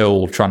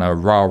still trying to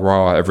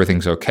rah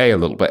everything's okay a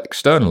little bit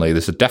externally.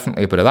 There's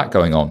definitely a bit of that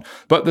going on,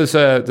 but there's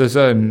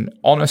an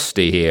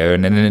honesty here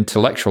and an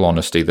intellectual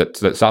honesty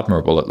that's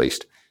admirable, at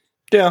least.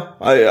 Yeah,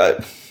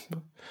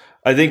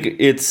 I think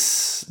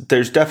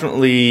there's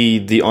definitely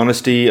the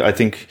honesty. I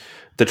think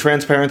the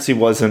transparency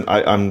wasn't.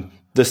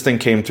 This thing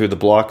came through the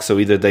block, so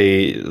either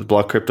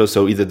block crypto,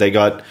 so either they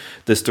got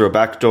this through a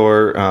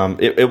backdoor.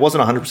 It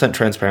wasn't 100%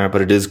 transparent,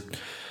 but it is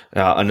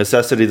a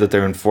necessity that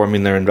they're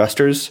informing their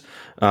investors.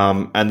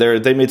 And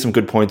they made some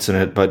good points in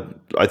it, but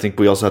I think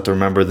we also have to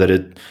remember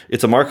that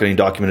it's a marketing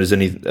document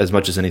as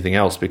much as anything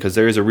else, because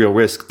there is a real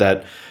risk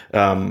that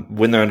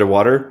when they're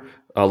underwater,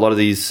 a lot of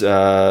these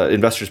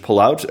investors pull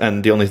out,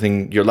 and the only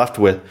thing you're left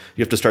with,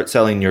 you have to start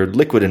selling your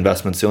liquid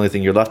investments. The only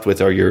thing you're left with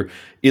are your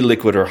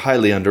illiquid or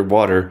highly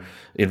underwater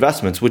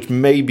investments, which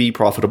may be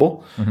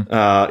profitable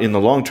in the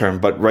long term,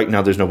 but right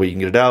now there's no way you can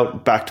get it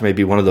out. Bakkt may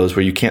be one of those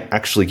where you can't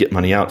actually get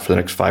money out for the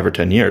next 5 or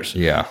 10 years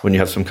when you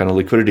have some kind of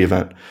liquidity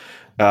event.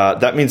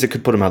 that means it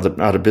could put them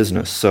out of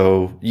business.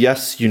 So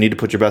yes, you need to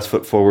put your best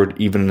foot forward,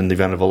 even in the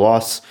event of a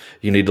loss.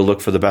 You need to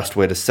look for the best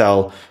way to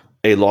sell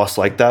a loss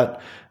like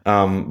that.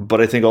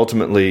 But I think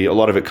ultimately a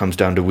lot of it comes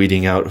down to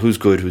weeding out who's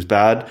good, who's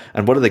bad,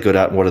 and what are they good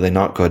at and what are they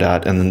not good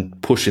at, and then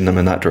pushing them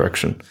in that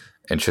direction.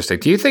 Interesting.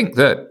 Do you think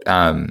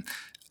that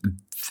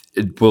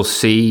we'll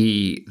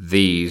see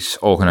these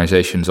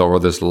organizations or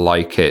others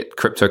like it,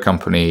 crypto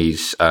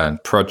companies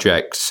and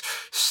projects,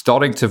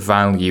 starting to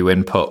value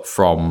input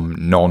from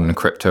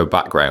non-crypto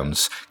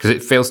backgrounds? Because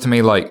it feels to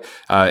me like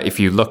if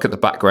you look at the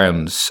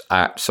backgrounds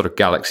at sort of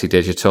Galaxy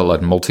Digital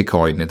and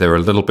Multicoin, they're a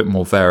little bit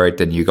more varied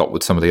than you got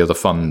with some of the other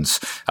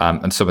funds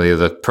and some of the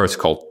other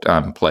protocol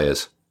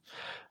players.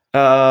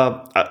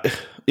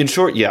 In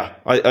short, yeah.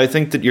 I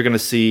think that you're going to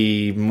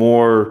see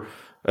more,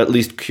 at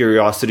least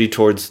curiosity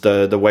towards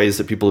the ways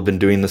that people have been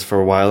doing this for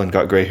a while and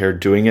got gray hair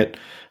doing it,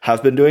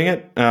 have been doing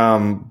it.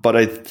 But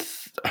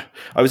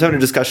I was having a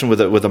discussion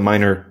with a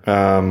miner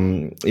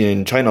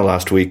in China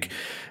last week.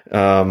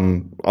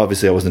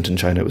 Obviously, I wasn't in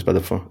China; it was by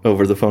the phone,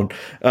 over the phone.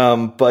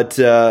 But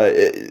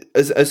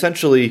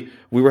essentially,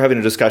 we were having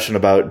a discussion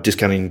about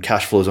discounting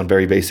cash flows on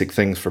very basic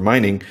things for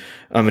mining.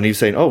 And he was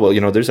saying, "Oh,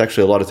 well, there's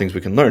actually a lot of things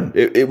we can learn."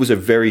 It was a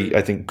very,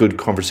 I think, good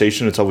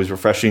conversation. It's always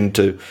refreshing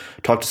to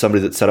talk to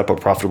somebody that set up a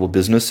profitable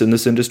business in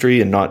this industry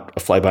and not a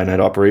fly-by-night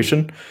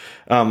operation.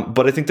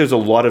 But I think there's a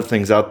lot of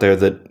things out there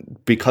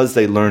that, because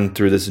they learned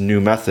through this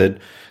new method,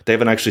 they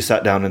haven't actually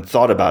sat down and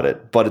thought about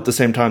it. But at the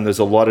same time, there's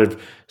a lot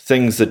of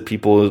things that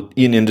people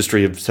in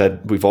industry have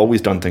said, we've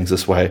always done things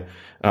this way,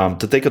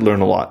 that they could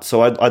learn a lot.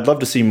 So I'd love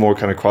to see more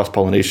kind of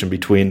cross-pollination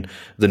between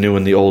the new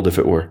and the old, if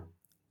it were.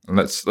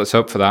 Let's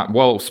hope for that.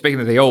 Well,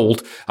 speaking of the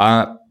old,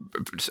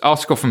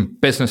 article from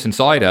Business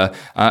Insider,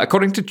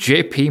 according to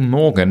JP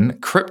Morgan,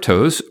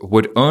 cryptos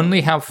would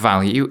only have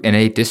value in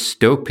a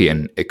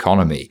dystopian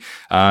economy.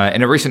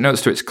 In a recent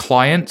notice to its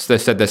clients, they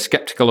said they're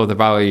skeptical of the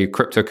value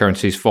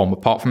cryptocurrencies form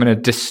apart from in a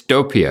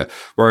dystopia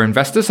where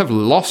investors have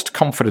lost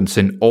confidence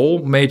in all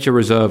major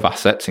reserve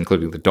assets,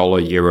 including the dollar,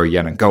 euro,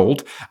 yen, and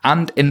gold,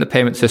 and in the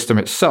payment system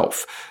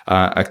itself,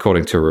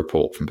 according to a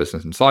report from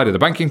Business Insider. The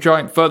banking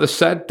giant further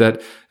said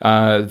that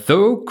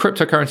though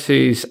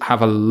cryptocurrencies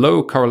have a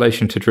low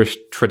correlation to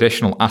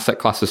traditional asset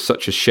classes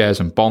such as shares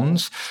and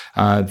bonds,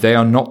 they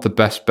are not the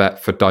best bet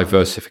for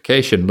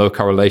diversification. Low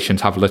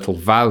correlations have little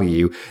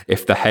value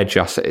if the hedge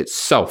asset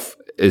itself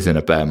is in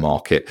a bear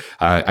market.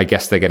 I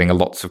guess they're getting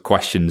lots of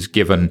questions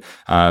given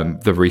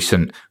the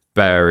recent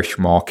bearish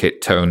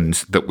market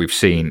tones that we've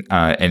seen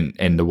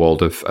in the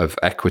world of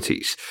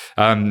equities.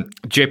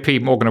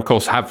 JP Morgan, of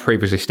course, have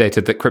previously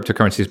stated that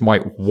cryptocurrencies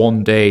might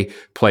one day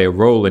play a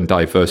role in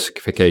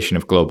diversification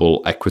of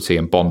global equity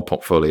and bond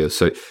portfolios.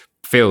 So it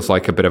feels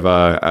like a bit of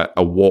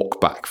a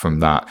walk back from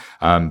that.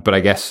 But I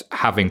guess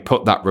having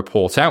put that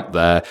report out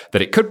there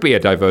that it could be a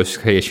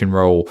diversification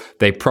role,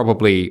 they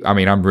probably,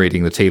 I'm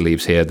reading the tea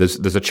leaves here.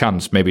 There's a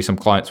chance maybe some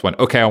clients went,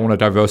 okay, I want to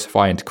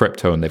diversify into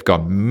crypto, and they've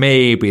gone,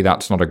 maybe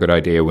that's not a good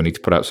idea. We need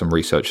to put out some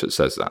research that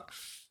says that.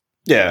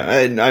 Yeah,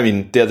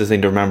 and the other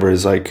thing to remember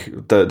is like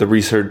the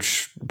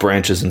research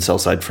branches and sell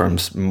side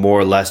firms more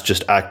or less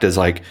just act as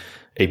like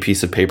a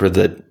piece of paper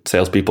that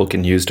salespeople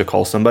can use to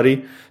call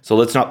somebody. So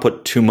let's not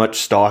put too much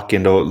stock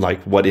into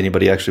like what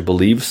anybody actually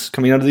believes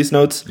coming out of these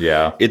notes.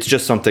 Yeah. It's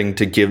just something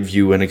to give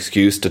you an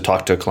excuse to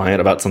talk to a client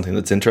about something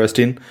that's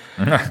interesting.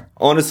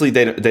 Honestly,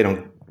 they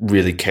don't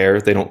really care.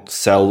 They don't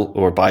sell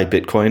or buy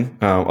Bitcoin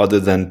other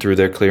than through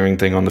their clearing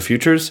thing on the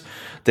futures.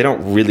 They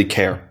don't really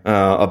care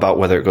about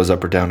whether it goes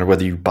up or down or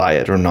whether you buy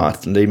it or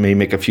not. They may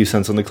make a few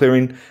cents on the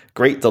clearing.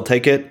 Great, they'll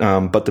take it.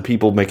 But the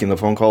people making the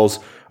phone calls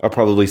are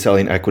probably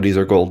selling equities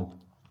or gold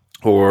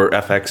or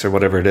FX or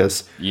whatever it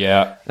is.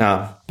 Yeah.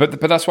 But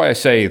that's why I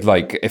say,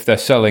 like, if they're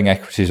selling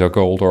equities or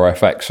gold or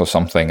FX or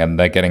something and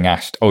they're getting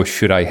asked, oh,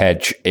 should I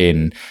hedge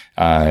into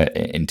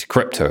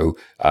crypto?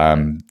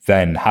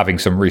 Then having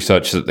some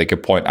research that they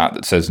could point at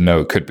that says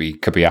no could be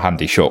a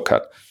handy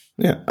shortcut.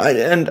 Yeah.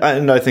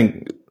 And I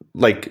think,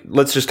 like,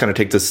 let's just kind of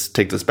take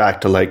this back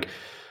to like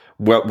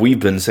what we've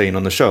been saying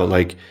on the show.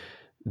 Like,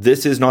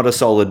 this is not a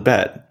solid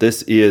bet.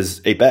 This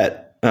is a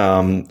bet.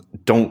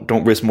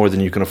 Don't risk more than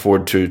you can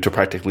afford to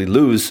practically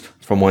lose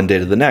from one day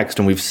to the next.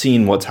 And we've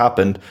seen what's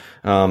happened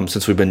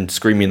since we've been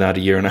screaming that a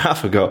year and a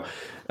half ago.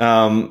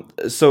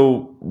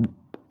 So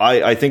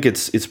I think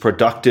it's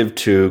productive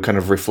to kind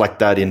of reflect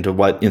that into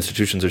what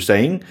institutions are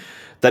saying.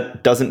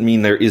 That doesn't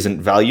mean there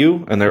isn't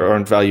value, and there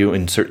aren't value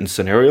in certain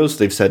scenarios.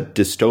 They've said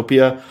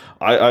dystopia.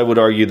 I would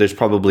argue there's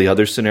probably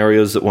other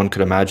scenarios that one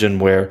could imagine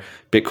where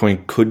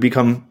Bitcoin could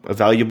become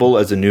valuable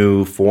as a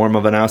new form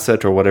of an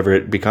asset or whatever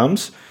it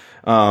becomes.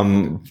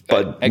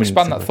 But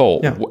expand that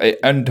thought. Yeah.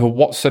 And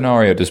what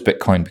scenario does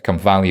Bitcoin become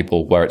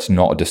valuable where it's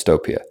not a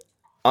dystopia?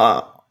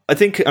 I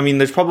think, I mean,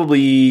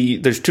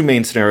 there's two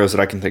main scenarios that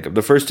I can think of.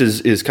 The first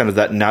is kind of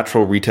that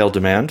natural retail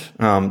demand.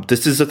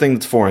 This is a thing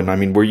that's foreign. I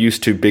mean, we're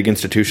used to big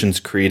institutions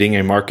creating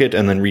a market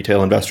and then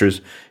retail investors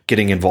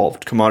getting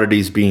involved.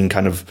 Commodities being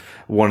kind of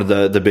one of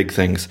the big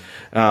things.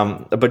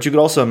 But you could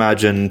also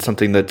imagine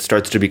something that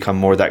starts to become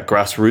more that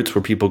grassroots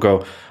where people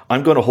go,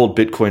 I'm going to hold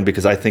Bitcoin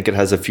because I think it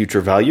has a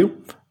future value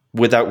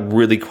without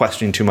really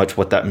questioning too much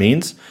what that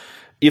means.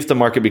 If the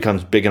market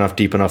becomes big enough,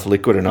 deep enough,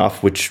 liquid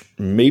enough, which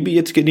maybe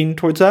it's getting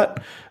towards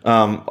that,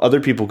 other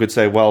people could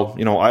say, well,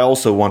 you know, I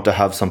also want to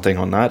have something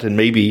on that. And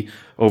maybe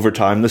over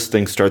time, this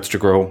thing starts to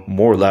grow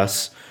more or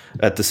less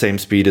at the same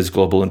speed as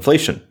global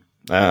inflation.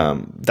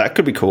 That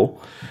could be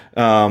cool.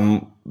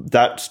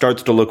 That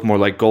starts to look more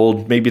like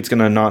gold. Maybe it's going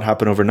to not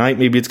happen overnight.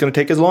 Maybe it's going to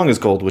take as long as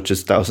gold, which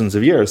is thousands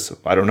of years.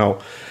 I don't know.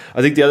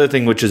 I think the other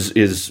thing, which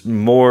is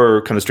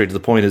more kind of straight to the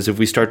point, is if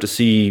we start to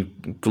see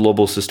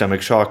global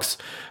systemic shocks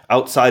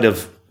outside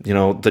of, you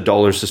know, the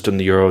dollar system,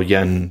 the euro,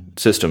 yen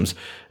systems,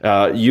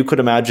 you could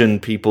imagine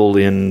people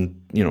in,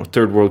 you know,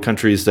 third world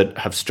countries that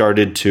have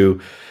started to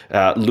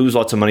lose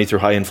lots of money through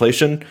high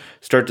inflation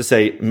start to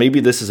say, maybe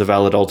this is a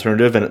valid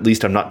alternative, and at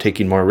least I'm not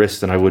taking more risk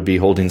than I would be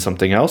holding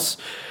something else.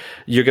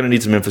 You're going to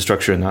need some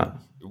infrastructure in that.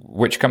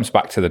 Which comes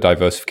back to the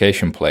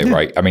diversification play,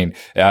 right? I mean,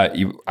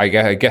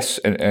 I guess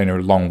in a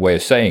long way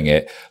of saying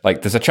it,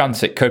 like there's a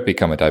chance it could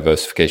become a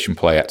diversification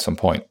play at some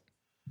point.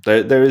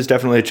 There is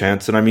definitely a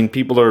chance. And I mean,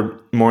 people are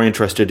more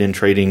interested in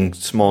trading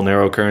small,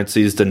 narrow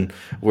currencies than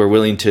we're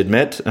willing to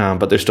admit,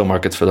 but there's still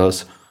markets for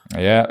those.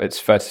 Yeah, it's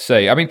fair to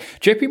say. I mean,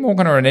 JP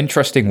Morgan are an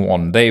interesting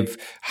one. They've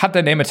had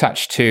their name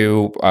attached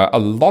to a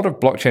lot of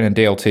blockchain and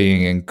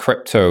DLT and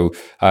crypto.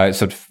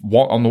 Sort of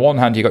on the one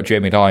hand, you got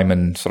Jamie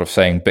Dimon sort of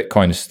saying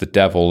Bitcoin is the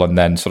devil, and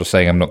then sort of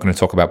saying I'm not going to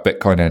talk about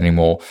Bitcoin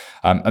anymore.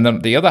 And then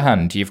on the other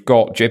hand, you've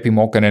got JP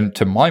Morgan, and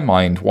to my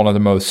mind, one of the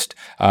most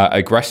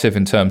aggressive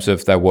in terms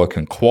of their work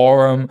in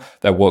Quorum,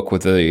 their work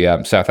with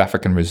the South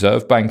African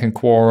Reserve Bank in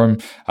Quorum,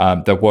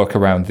 their work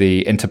around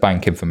the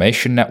Interbank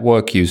Information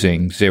Network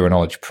using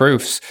zero-knowledge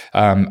proofs.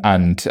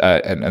 And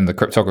the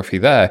cryptography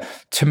there.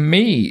 To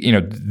me, you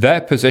know, their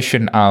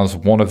position as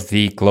one of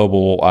the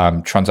global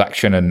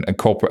transaction and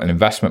corporate and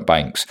investment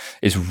banks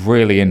is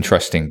really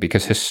interesting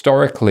because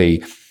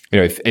historically, you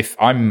know, if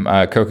I'm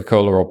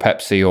Coca-Cola or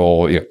Pepsi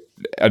or, you know,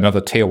 another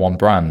tier one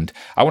brand,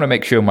 I want to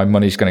make sure my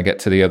money's going to get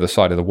to the other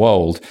side of the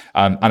world.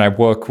 And I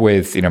work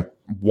with, you know,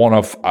 one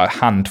of a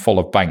handful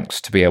of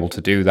banks to be able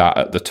to do that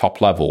at the top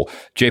level.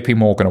 JP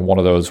Morgan are one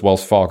of those,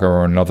 Wells Fargo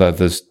or another.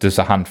 There's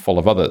a handful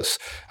of others.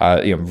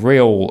 You know,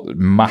 real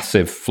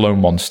massive flow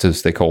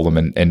monsters, they call them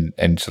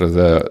in sort of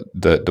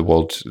the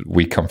world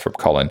we come from,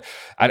 Colin.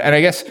 And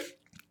I guess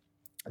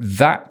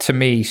that to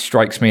me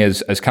strikes me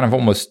as kind of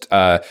almost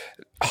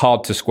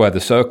hard to square the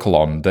circle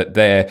on, that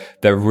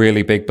they're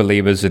really big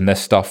believers in this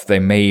stuff. They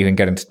may even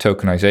get into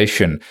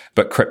tokenization,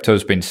 but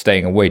crypto's been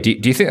staying away. Do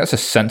you think that's a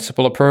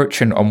sensible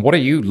approach? And what are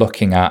you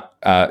looking at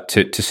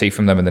to see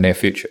from them in the near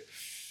future?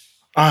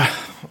 I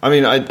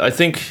mean, I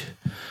think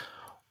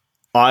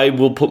I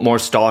will put more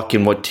stock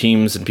in what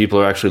teams and people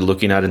are actually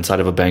looking at inside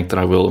of a bank than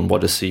I will in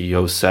what a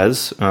CEO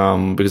says,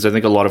 because I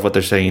think a lot of what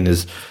they're saying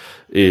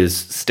is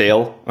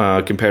stale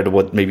compared to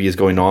what maybe is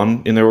going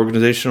on in their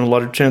organization a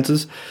lot of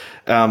chances.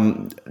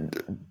 In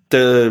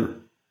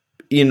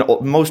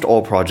most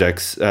all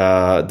projects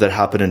that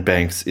happen in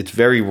banks, it's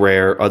very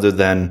rare, other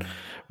than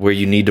where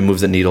you need to move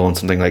the needle on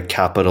something like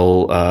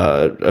capital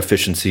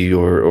efficiency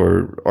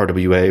or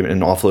RWA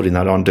and offloading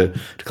that onto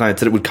clients,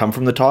 that it would come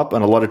from the top.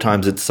 And a lot of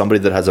times it's somebody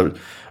that has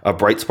a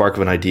bright spark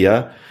of an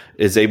idea,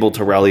 is able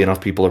to rally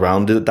enough people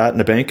around that in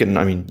a bank. And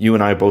I mean, you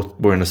and I both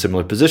were in a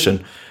similar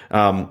position,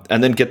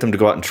 and then get them to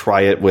go out and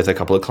try it with a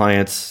couple of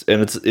clients.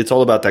 And it's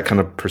all about that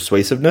kind of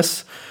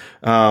persuasiveness.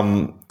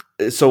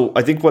 So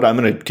I think what I'm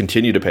going to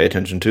continue to pay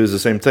attention to is the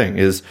same thing: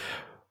 is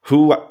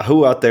who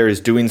out there is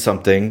doing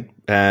something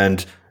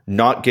and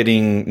not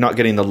getting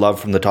the love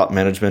from the top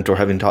management, or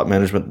having top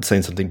management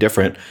saying something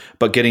different,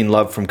 but getting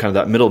love from kind of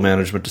that middle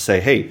management to say,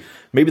 hey,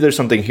 maybe there's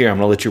something here. I'm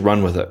going to let you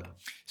run with it.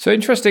 So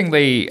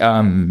interestingly,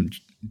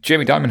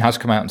 Jamie Dimon has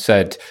come out and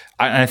said,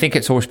 and I think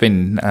it's always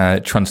been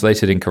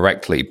translated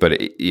incorrectly, but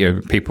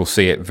people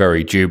see it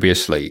very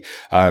dubiously,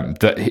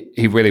 that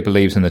he really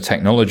believes in the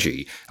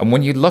technology. And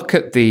when you look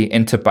at the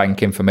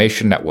Interbank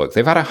Information Network,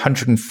 they've had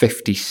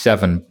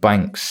 157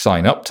 banks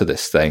sign up to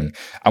this thing.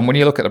 And when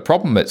you look at the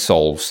problem it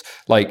solves,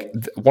 like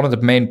one of the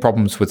main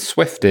problems with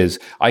Swift is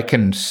I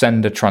can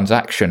send a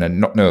transaction and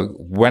not know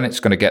when it's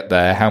going to get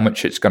there, how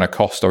much it's going to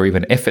cost, or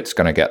even if it's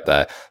going to get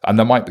there. And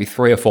there might be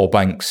 3 or 4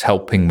 banks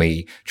helping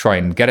me try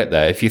and get it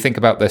there. If you think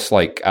about this,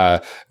 like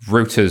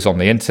routers on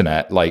the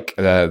internet, like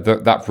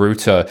that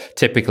router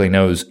typically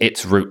knows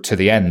its route to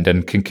the end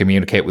and can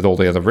communicate with all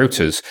the other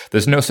routers.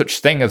 There's no such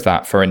thing as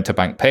that for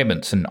interbank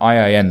payments, and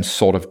IIN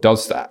sort of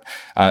does that.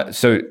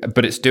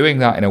 But it's doing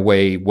that in a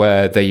way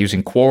where they're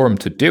using Quorum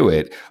to do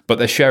it, but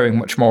they're sharing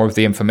much more of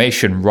the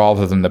information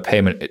rather than the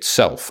payment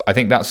itself. I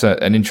think that's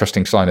an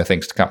interesting sign of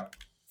things to come.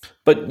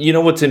 But you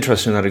know what's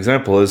interesting in that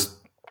example is,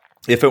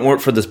 if it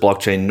weren't for this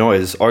blockchain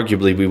noise,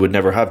 arguably we would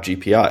never have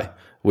GPI.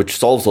 which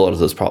solves a lot of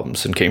those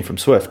problems and came from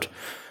Swift.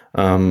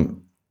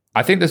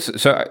 I think this.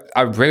 So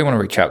I really want to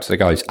reach out to the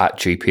guys at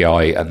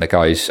GPI and the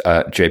guys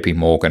at JP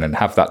Morgan and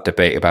have that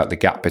debate about the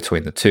gap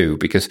between the two,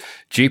 because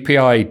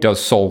GPI does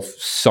solve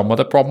some of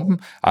the problem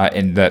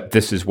in that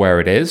this is where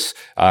it is,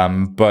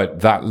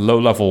 but that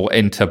low-level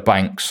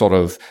interbank sort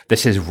of,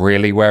 this is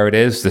really where it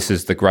is. This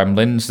is the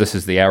gremlins. This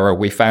is the error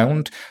we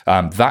found.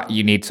 That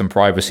you need some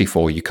privacy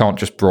for. You can't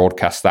just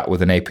broadcast that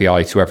with an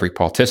API to every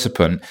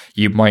participant.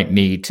 You might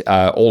need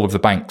all of the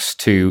banks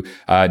to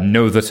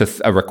know that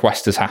a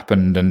request has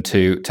happened and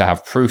to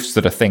have proofs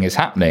that a thing is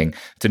happening,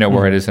 to know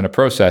where it is in a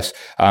process,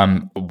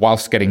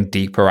 whilst getting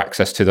deeper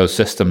access to those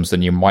systems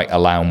than you might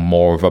allow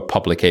more of a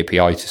public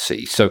API to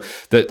see. So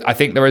that I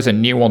think there is a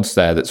nuance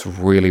there that's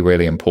really,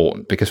 really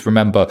important, because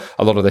remember,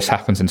 a lot of this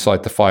happens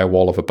inside the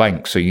firewall of a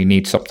bank. So you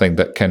need something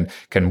that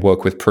can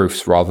work with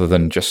proofs rather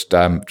than just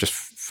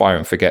fire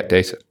and forget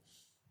data.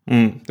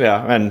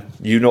 Yeah, and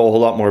you know a whole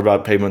lot more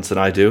about payments than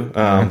I do.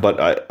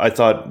 But I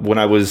thought when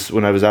I was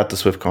at the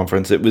Swift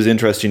conference, it was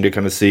interesting to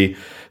kind of see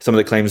some of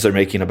the claims they're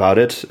making about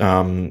it.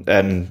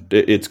 And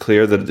it's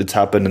clear that it's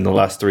happened in the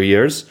last 3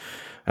 years.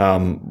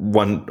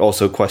 One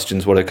also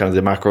questions what are kind of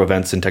the macro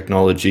events in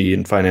technology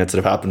and finance that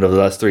have happened over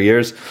the last 3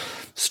 years.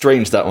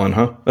 Strange, that one,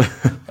 huh?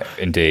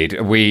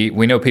 Indeed. We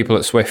know people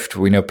at Swift.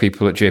 We know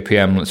people at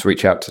JPM. Let's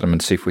reach out to them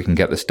and see if we can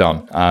get this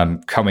done.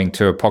 Coming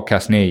to a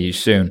podcast near you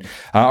soon.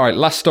 All right,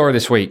 last story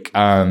this week.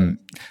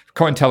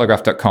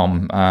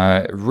 Cointelegraph.com,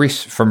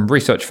 from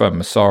research firm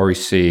Messari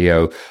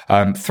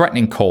CEO,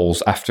 threatening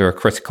calls after a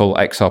critical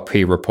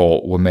XRP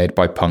report were made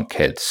by punk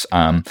kids.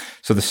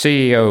 So the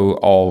CEO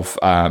of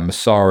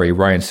Messari,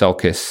 Ryan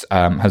Selkis,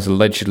 has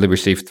allegedly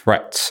received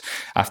threats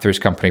after his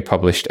company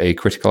published a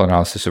critical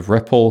analysis of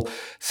Ripple.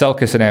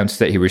 Selkis announced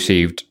that he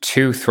received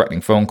 2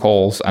 threatening phone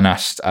calls and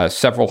asked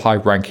several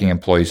high-ranking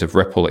employees of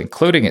Ripple,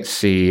 including its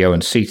CEO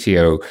and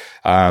CTO,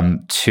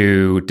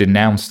 to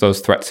denounce those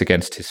threats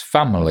against his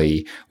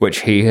family,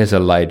 which he has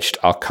alleged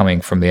are coming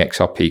from the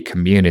XRP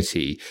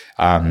community.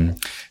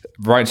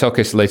 Ryan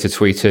Selkis later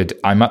tweeted,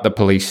 "I'm at the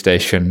police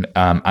station,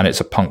 and it's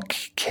a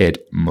punk kid,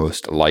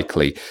 most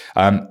likely."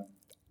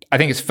 I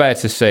think it's fair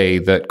to say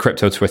that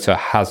crypto Twitter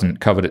hasn't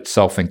covered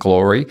itself in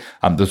glory.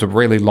 There's a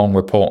really long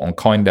report on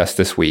CoinDesk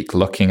this week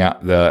looking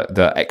at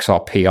the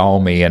XRP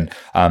army and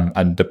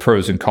the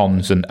pros and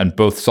cons and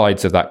both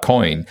sides of that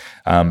coin,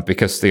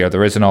 because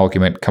there is an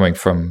argument coming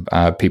from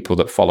people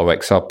that follow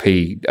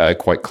XRP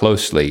quite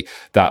closely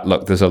that,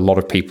 look, there's a lot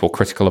of people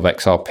critical of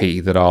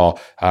XRP that are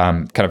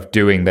kind of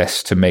doing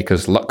this to make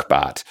us look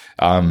bad.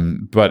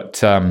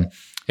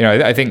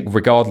 I think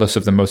regardless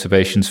of the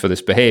motivations for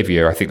this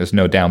behavior, I think there's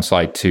no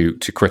downside to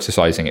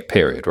criticizing it,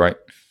 period, right?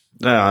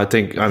 Yeah,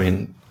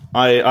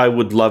 I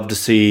would love to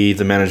see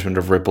the management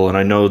of Ripple, and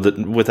I know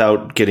that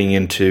without getting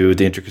into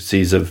the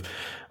intricacies of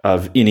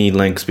any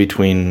links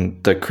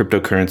between the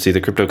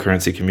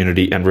cryptocurrency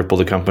community and Ripple,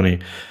 the company,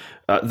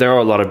 there are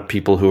a lot of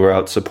people who are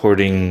out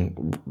supporting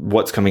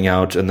what's coming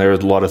out, and there are a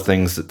lot of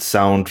things that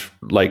sound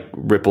like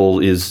Ripple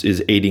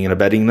is aiding and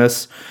abetting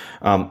this.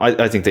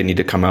 I think they need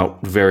to come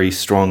out very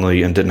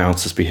strongly and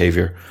denounce this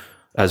behavior,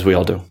 as we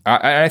all do.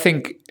 I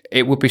think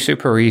it would be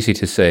super easy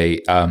to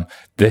say,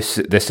 this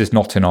is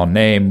not in our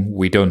name.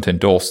 We don't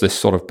endorse this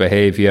sort of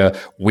behavior.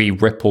 We,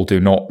 Ripple, do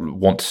not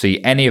want to see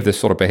any of this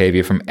sort of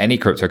behavior from any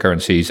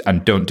cryptocurrencies,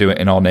 and don't do it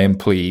in our name,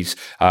 please.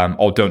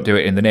 Or don't do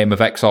it in the name of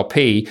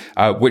XRP,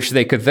 which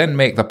they could then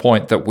make the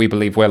point that we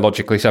believe we're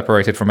logically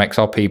separated from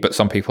XRP, but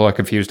some people are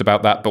confused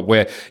about that. But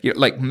we're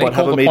but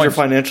have a major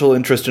financial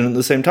interest in it at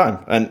the same time.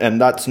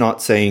 And that's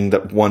not saying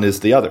that one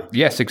is the other.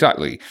 Yes,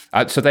 exactly.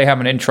 So they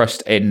have an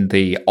interest in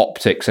the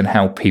optics and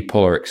how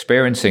people are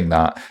experiencing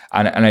that.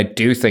 And I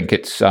do think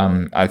it's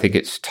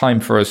time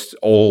for us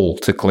all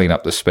to clean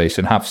up the space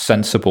and have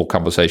sensible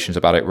conversations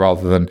about it,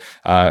 rather than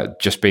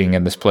just being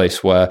in this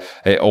place where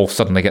it all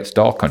suddenly gets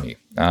dark on you.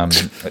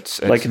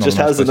 It's like it just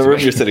has in the room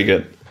you're sitting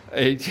in.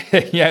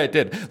 Yeah, it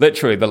did.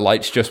 Literally, the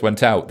lights just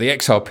went out. The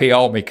XRP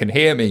army can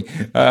hear me.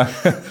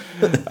 Gremlins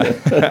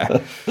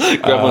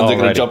are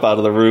going to jump out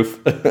of the roof.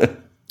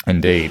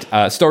 Indeed.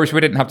 Stories we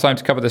didn't have time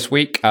to cover this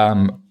week.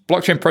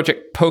 Blockchain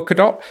project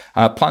Polkadot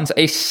plans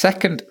a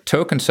second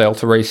token sale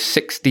to raise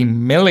 $60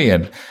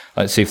 million.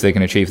 Let's see if they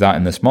can achieve that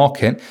in this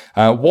market.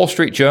 Wall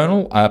Street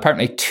Journal,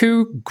 apparently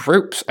 2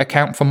 groups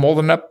account for more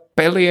than $1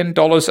 billion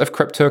of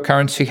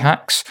cryptocurrency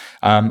hacks.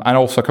 And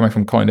also coming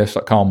from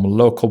Coindesk.com,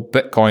 local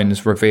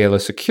Bitcoins reveal a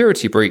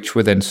security breach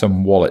within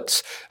some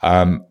wallets.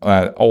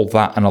 All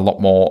that and a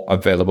lot more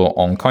available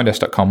on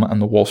Coindesk.com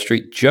and the Wall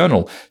Street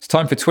Journal. It's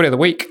time for Tweet of the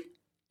Week.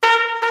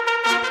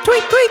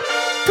 Tweet, tweet,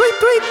 tweet,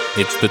 tweet.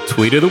 It's the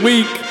Tweet of the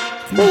Week.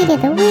 Tweet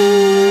of the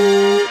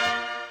Week.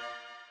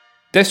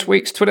 This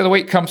week's Tweet of the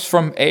Week comes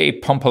from a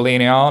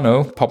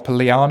Pompliano.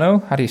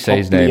 How do you say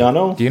his name?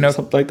 Pompliano? Do you know?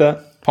 Something like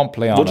that?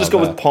 Pompliano. We'll just go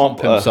with Pomp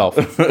himself.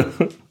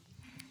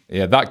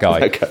 Yeah, that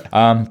guy.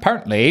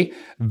 Apparently,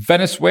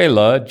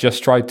 Venezuela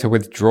just tried to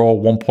withdraw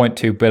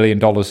 $1.2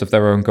 billion of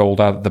their own gold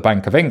out of the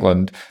Bank of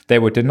England. They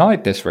were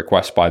denied this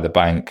request by the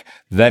bank.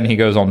 Then he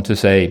goes on to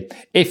say,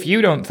 if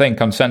you don't think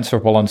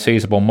uncensorable,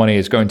 unseizable money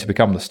is going to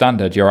become the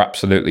standard, you're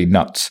absolutely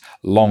nuts.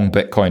 Long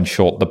Bitcoin,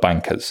 short the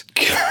bankers.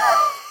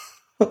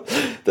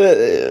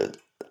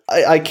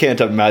 I can't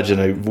imagine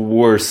a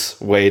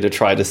worse way to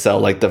try to sell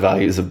like the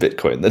values of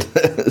Bitcoin than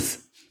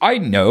this. I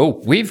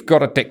know we've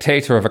got a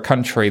dictator of a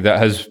country that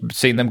has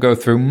seen them go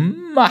through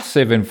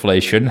massive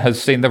inflation,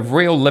 has seen the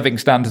real living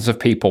standards of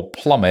people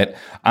plummet,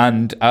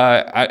 and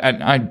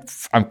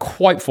I'm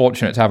quite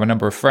fortunate to have a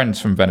number of friends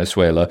from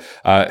Venezuela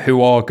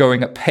who are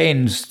going at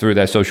pains through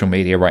their social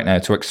media right now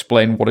to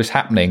explain what is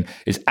happening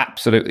is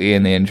absolutely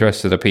in the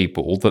interest of the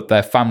people, that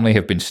their family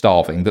have been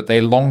starving, that they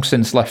long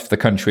since left the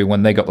country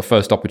when they got the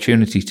first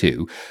opportunity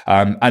to,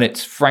 and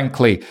it's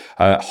frankly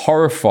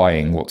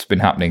horrifying what's been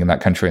happening in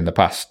that country in the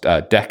past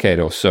decade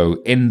or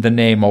so in the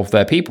name of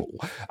their people,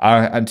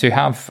 and to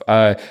have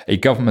a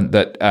government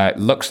that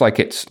looks like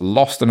it's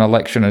lost an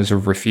election as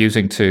of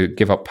refusing to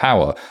give up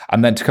power,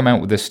 and then to come out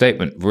with this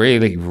statement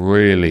really,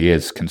 really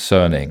is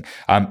concerning.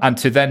 And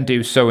to then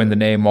do so in the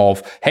name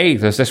of, hey,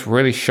 there's this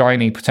really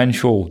shiny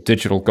potential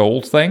digital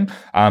gold thing,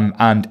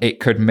 and it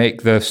could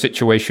make the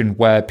situation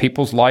where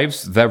people's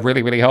lives, they're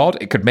really, really hard,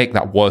 it could make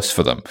that worse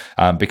for them,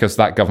 because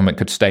that government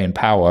could stay in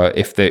power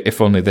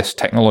if only this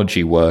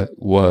technology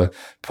were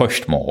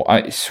pushed more.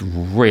 It's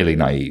really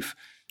naive.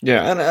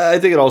 Yeah, and I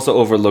think it also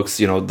overlooks,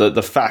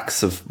 the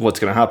facts of what's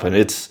going to happen.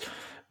 It's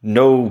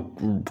no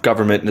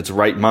government in its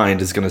right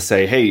mind is going to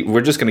say, hey,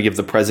 we're just going to give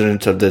the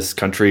president of this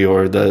country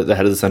or the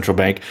head of the central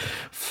bank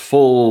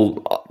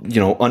full,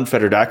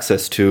 unfettered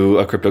access to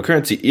a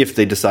cryptocurrency if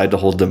they decide to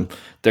hold them.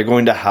 They're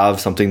going to have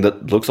something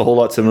that looks a whole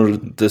lot similar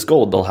to this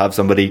gold. They'll have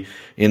somebody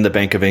in the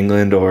Bank of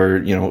England or,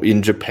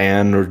 in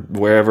Japan or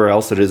wherever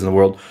else it is in the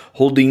world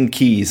holding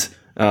keys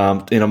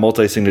in a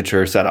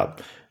multi-signature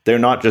setup. They're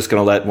not just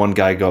going to let one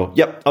guy go,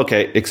 yep,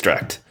 okay,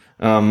 extract.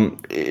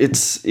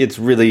 It's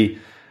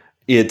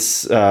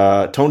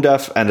tone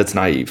deaf and it's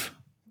naive.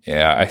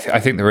 Yeah, I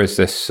think there is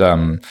this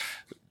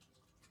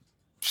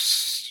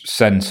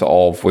sense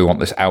of we want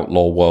this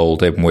outlaw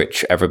world in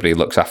which everybody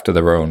looks after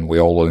their own, we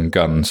all own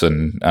guns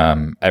and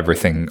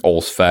everything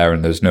all's fair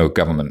and there's no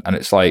government. And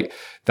it's like,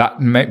 that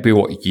might be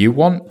what you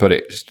want, but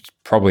it's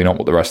probably not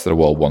what the rest of the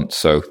world wants.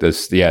 So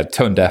there's,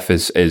 tone deaf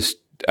is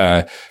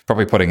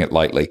probably putting it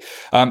lightly.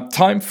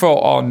 Time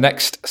for our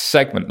next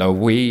segment, though.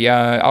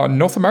 Our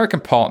North American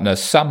partner,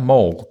 Sam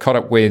Moll, caught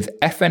up with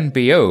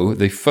FNBO,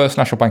 the First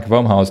National Bank of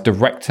Omaha's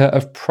Director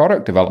of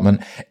Product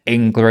Development,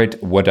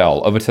 Ingrid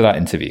Waddell. Over to that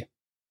interview.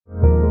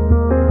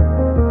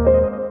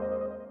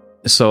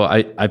 So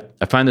I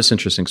find this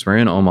interesting because we're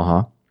in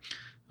Omaha.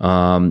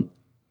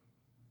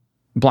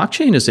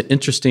 Blockchain is an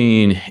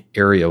interesting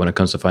area when it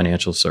comes to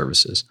financial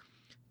services.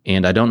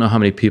 And I don't know how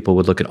many people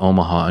would look at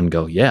Omaha and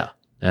go, yeah,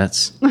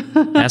 that's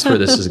where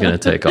this is going to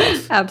take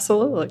off.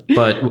 Absolutely.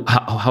 But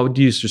how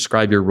do you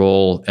describe your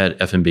role at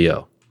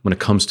FNBO when it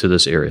comes to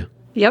this area?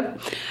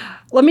 Yep.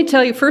 Let me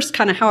tell you first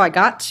kind of how I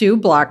got to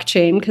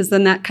blockchain, because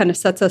then that kind of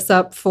sets us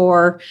up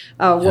for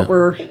what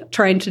we're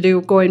trying to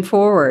do going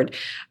forward.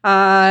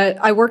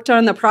 I worked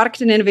on the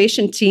product and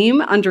innovation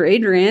team under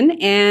Adrian,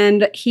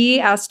 and he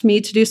asked me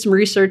to do some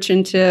research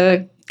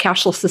into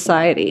cashless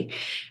society.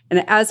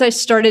 And as I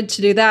started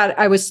to do that,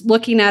 I was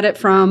looking at it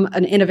from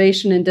an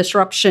innovation and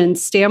disruption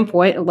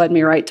standpoint. It led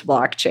me right to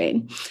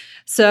blockchain.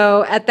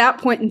 So at that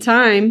point in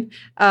time,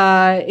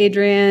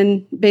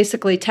 Adrian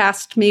basically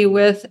tasked me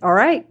with, all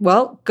right,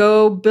 well,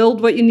 go build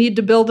what you need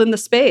to build in the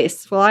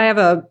space. Well, I have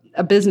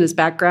a business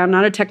background,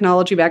 not a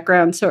technology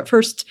background. So at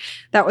first,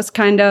 that was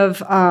kind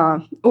of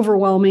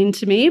overwhelming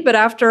to me. But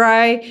after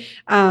I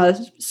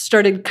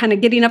started kind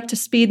of getting up to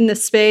speed in the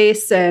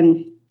space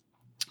and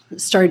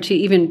started to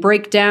even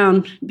break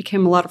down,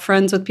 became a lot of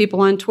friends with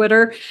people on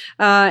Twitter.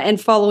 And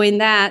following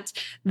that,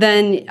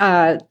 then,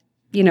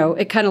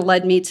 it kind of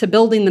led me to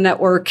building the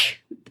network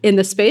in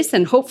the space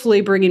and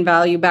hopefully bringing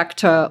value back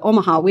to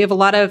Omaha. We have a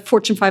lot of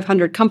Fortune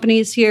 500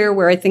 companies here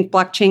where I think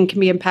blockchain can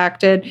be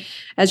impacted.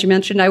 As you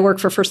mentioned, I work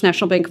for First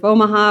National Bank of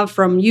Omaha,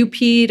 from UP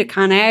to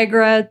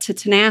ConAgra to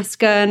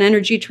Tenaska, an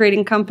energy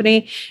trading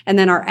company, and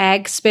then our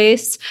ag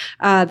space.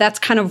 That's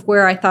kind of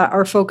where I thought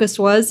our focus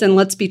was, and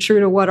let's be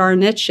true to what our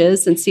niche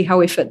is and see how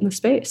we fit in the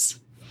space.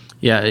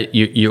 Yeah,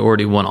 you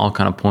already won all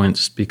kind of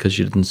points because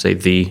you didn't say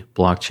the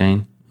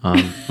blockchain.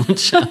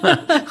 Which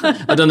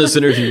I've done this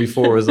interview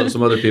before with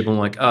some other people. I'm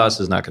like, this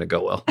is not going to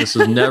go well. This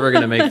is never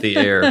going to make the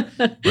air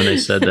when they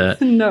said that.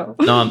 No.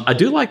 I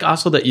do like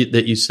also that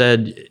you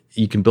said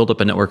you can build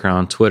up a network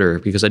around Twitter,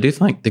 because I do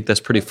think that's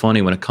pretty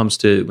funny when it comes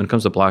to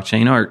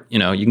blockchain, or you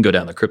can go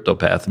down the crypto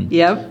path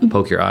and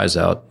poke your eyes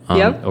out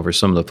over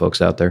some of the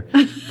folks out there.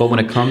 But when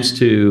it comes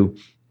to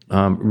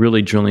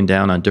really drilling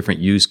down on different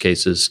use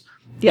cases.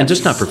 Yes. And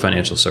just not for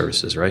financial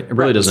services, right? It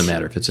really doesn't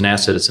matter. If it's an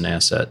asset, it's an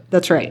asset.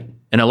 That's right.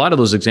 And a lot of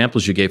those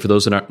examples you gave, for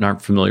those that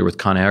aren't familiar with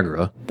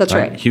ConAgra. That's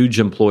right. Huge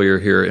employer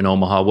here in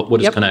Omaha.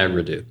 What does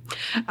ConAgra do?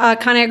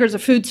 ConAgra is a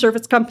food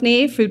service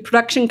company, food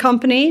production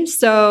company.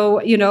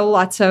 So,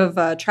 lots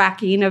of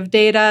tracking of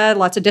data,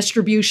 lots of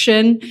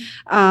distribution.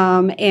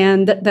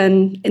 And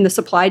then in the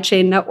supply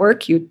chain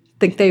network, you'd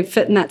think they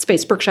fit in that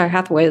space. Berkshire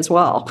Hathaway as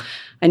well.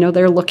 I know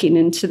they're looking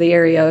into the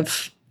area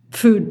of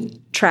food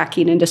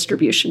tracking and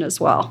distribution as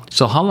well.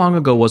 So how long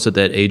ago was it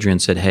that Adrian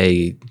said,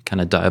 hey,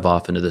 kind of dive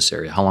off into this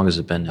area? How long has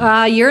it been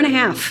now? A year and a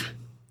half.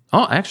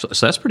 Oh, actually,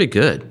 so that's pretty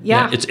good.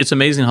 Yeah. It's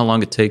amazing how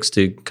long it takes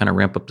to kind of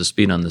ramp up the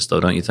speed on this, though,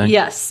 don't you think?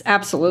 Yes,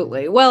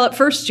 absolutely. Well, at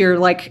first you're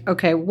like,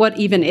 okay, what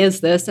even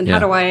is this? And how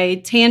do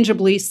I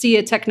tangibly see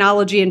a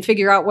technology and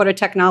figure out what a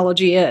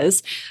technology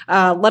is,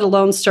 let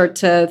alone start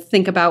to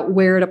think about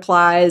where it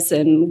applies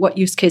and what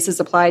use cases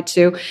apply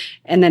to,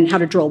 and then how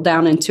to drill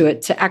down into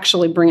it to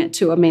actually bring it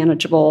to a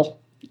manageable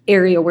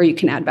area where you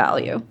can add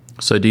value.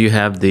 So do you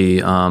have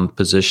the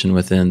position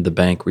within the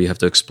bank where you have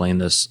to explain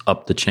this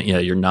up the chain? Yeah,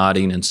 you're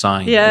nodding and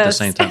sighing at the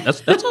same time.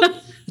 That's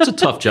a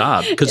tough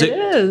job. Because it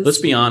is. Let's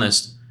be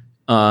honest,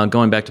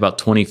 going back to about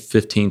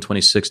 2015,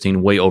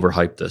 2016, way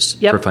overhyped this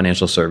for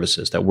financial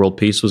services. That world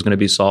peace was going to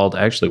be solved.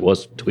 Actually, it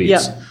was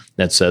tweets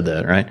that said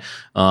that, right?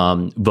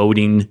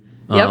 Voting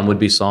would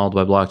be solved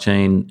by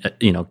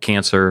blockchain.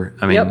 Cancer.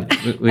 I mean,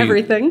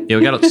 everything. We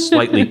got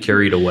slightly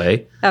carried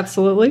away.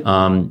 Absolutely.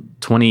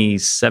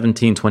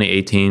 2017,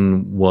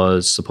 2018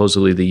 was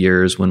supposedly the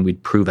years when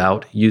we'd prove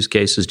out use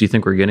cases. Do you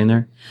think we're getting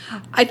there?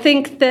 I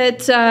think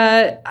that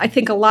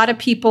a lot of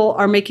people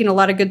are making a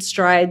lot of good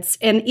strides.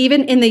 And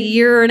even in the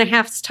year and a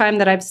half's time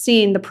that I've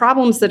seen, the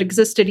problems that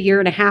existed a year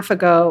and a half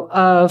ago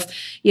of,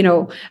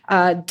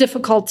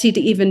 difficulty to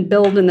even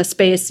build in the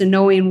space and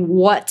knowing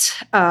what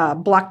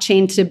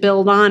blockchain to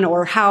build on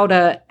or how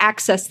to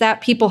access that,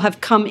 people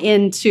have come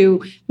in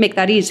to make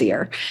that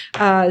easier.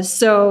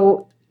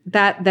 So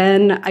that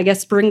then, I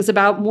guess, brings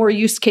about more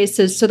use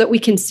cases so that we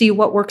can see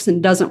what works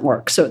and doesn't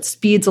work. So it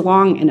speeds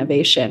along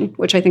innovation,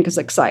 which I think is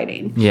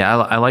exciting. Yeah,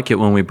 I like it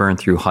when we burn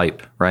through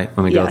hype, right?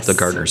 When we go through the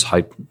Gartner's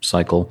hype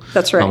cycle.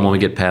 That's right. When we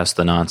get past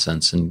the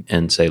nonsense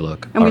and say,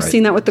 look. And we've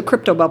seen that with the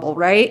crypto bubble,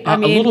 right? A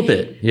little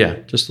bit. Yeah,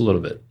 just a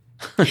little bit.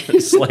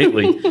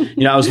 Slightly.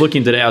 I was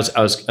looking today. I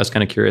was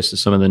kind of curious to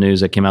some of the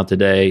news that came out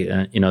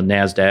today.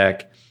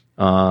 NASDAQ.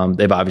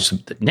 They've obviously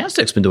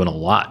NASDAQ's been doing a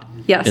lot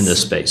in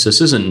this space. This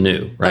isn't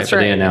new, right? That's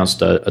right. They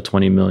announced a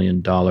 $20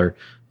 million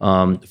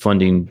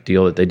funding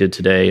deal that they did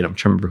today, and I'm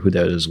trying to remember who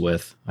that is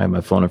with. I have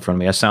my phone in front of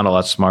me. I sound a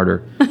lot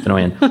smarter than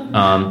I am.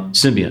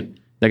 Symbiont.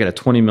 They got a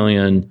 $20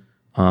 million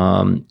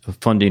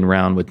funding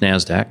round with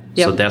NASDAQ,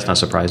 so that's not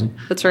surprising.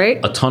 That's right.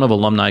 A ton of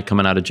alumni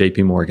coming out of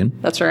JP Morgan.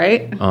 That's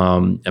right.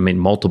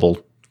 Multiple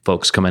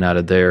folks coming out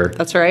of there.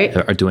 That's right.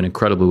 Are doing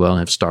incredibly well and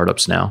have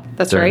startups now.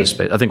 That's right.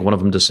 I think one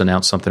of them just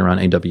announced something around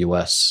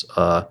AWS,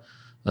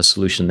 a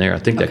solution there. I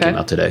think that came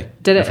out today.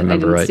 Did it? I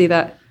didn't see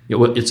that. Yeah,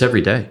 well, it's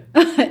every day.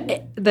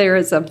 There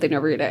is something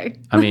every day.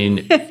 I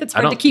mean, it's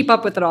hard to keep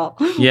up with it all.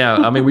 Yeah.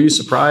 I mean, were you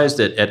surprised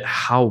at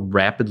how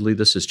rapidly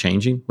this is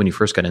changing when you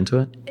first got into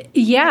it?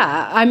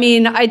 Yeah. I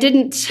mean, I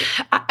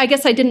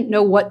guess I didn't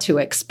know what to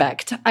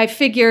expect. I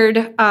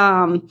figured,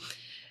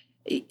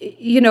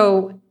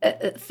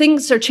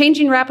 things are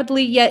changing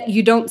rapidly, yet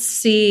you don't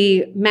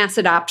see mass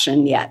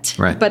adoption yet.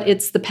 Right. But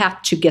it's the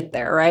path to get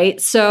there,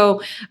 right?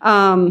 So,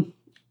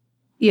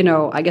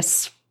 I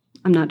guess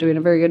I'm not doing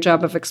a very good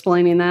job of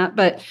explaining that,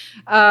 but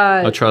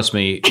trust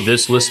me,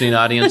 this listening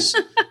audience,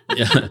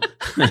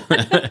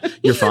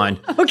 you're fine.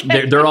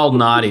 Okay. They're all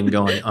nodding,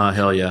 going,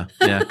 "Hell yeah,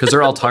 yeah," because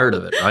they're all tired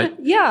of it, right?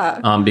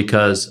 Yeah.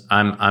 Because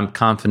I'm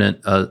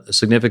confident a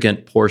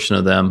significant portion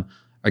of them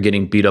are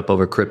getting beat up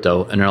over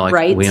crypto, and they're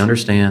like, "We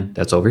understand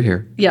that's over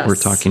here. Yes. We're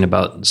talking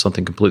about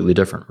something completely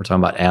different. We're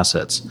talking about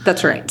assets.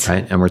 That's right.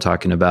 Right, and we're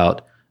talking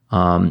about."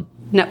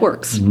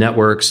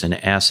 Networks and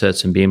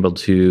assets, and being able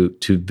to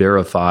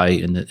verify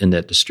in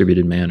that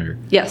distributed manner.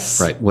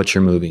 Yes. Right. What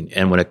you're moving.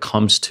 And when it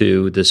comes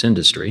to this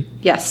industry.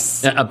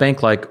 Yes. A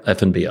bank like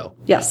FNBO.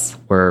 Yes.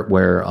 Where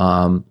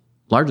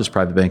largest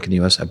private bank in the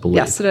U.S., I believe.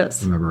 Yes, it is.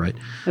 If I remember right.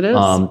 It is.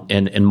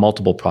 And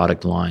multiple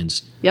product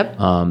lines. Yep.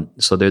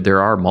 So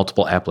there are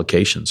multiple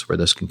applications where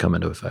this can come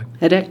into effect.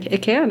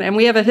 It can. And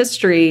we have a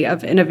history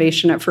of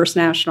innovation at First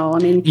National. I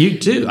mean, you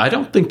do. I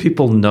don't think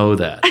people know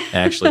that,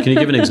 actually. Can you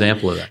give an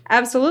example of that?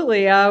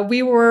 Absolutely.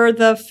 We were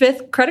the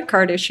 5th credit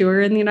card issuer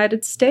in the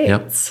United States.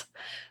 Yep.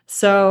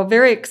 So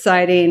very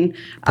exciting.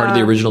 Part of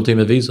the original team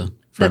of Visa.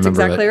 That's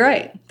exactly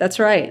right. That's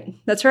right.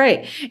 That's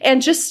right.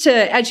 And just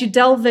as you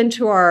delve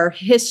into our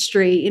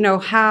history,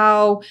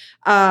 how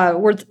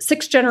we're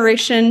 6th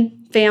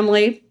generation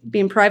family,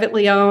 being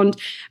privately owned.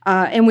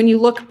 And when you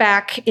look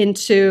back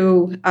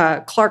into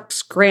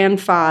Clark's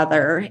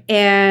grandfather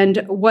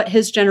and what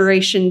his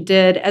generation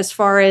did as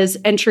far as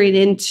entering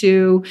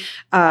into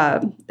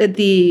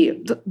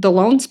the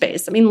loan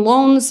space, I mean,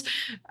 loans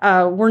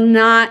were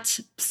not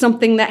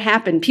something that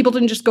happened. People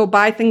didn't just go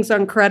buy things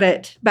on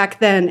credit back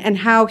then, and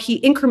how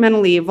he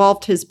incrementally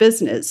evolved his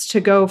business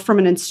to go from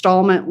an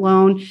installment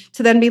loan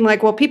to then being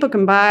like, well, people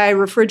can buy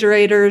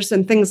refrigerators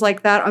and things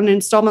like that on an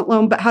installment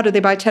loan, but how do they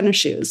buy tennis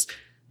shoes?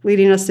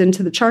 Leading us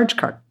into the charge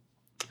card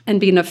and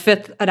being a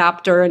fifth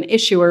adopter and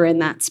issuer in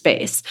that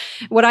space.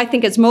 What I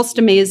think is most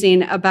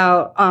amazing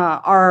about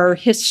our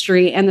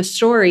history and the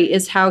story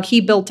is how he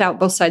built out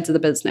both sides of the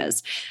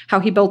business, how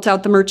he built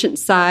out the merchant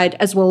side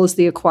as well as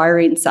the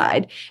acquiring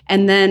side.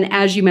 And then,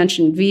 as you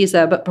mentioned,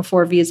 Visa, but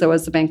before Visa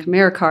was the Bank of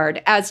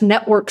America, as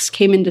networks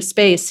came into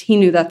space, he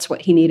knew that's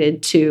what he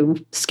needed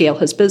to scale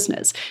his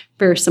business.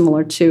 Very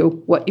similar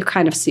to what you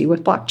kind of see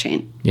with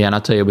blockchain. Yeah, and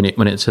I'll tell you,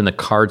 when it's in the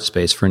card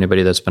space, for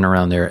anybody that's been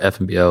around there,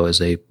 FNBO is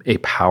a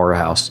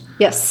powerhouse.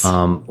 Yes.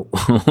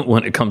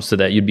 When it comes to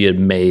that, you'd be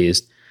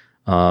amazed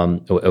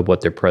at what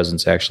their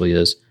presence actually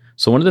is.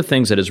 So one of the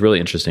things that is really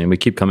interesting, and we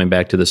keep coming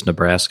back to this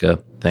Nebraska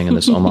thing and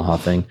this Omaha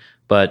thing,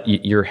 but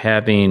you're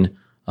having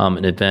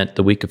an event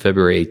the week of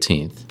February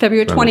 18th.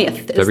 February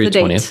 20th is the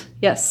date. 20th.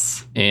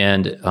 Yes.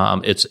 And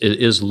it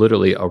is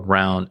literally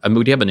around, I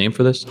mean, do you have a name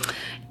for this?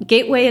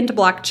 Gateway into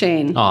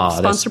Blockchain,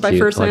 sponsored by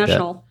First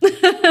National.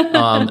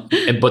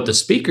 But the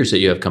speakers that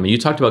you have coming, you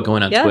talked about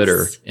going on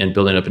Twitter and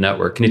building up a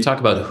network. Can you talk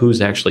about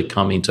who's actually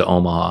coming to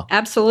Omaha?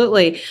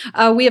 Absolutely.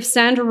 We have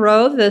Sandra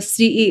Rowe, the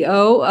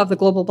CEO of the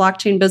Global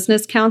Blockchain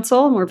Business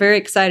Council, and we're very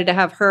excited to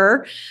have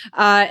her,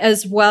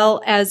 as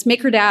well as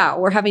MakerDAO.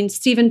 We're having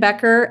Stephen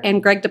Becker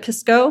and Greg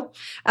DePisco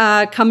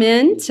come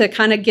in to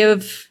kind of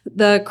give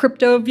the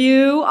crypto view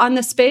on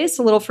the space,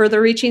 a little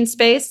further reaching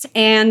space,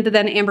 and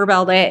then Amber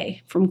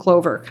Balde from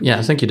Clover. Yeah,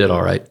 I think you did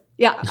all right.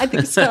 Yeah, I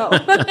think so.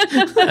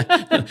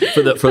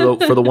 for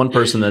the one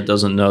person that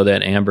doesn't know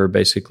that, Amber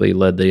basically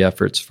led the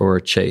efforts for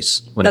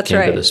Chase when it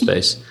came to this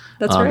space.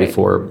 That's right.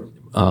 Before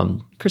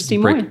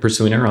Christine Moy.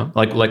 Pursuing her own,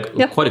 like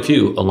quite a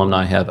few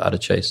alumni have out of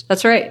Chase.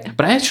 That's right.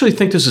 But I actually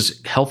think this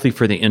is healthy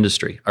for the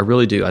industry. I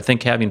really do. I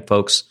think having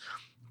folks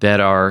that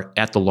are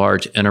at the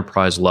large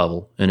enterprise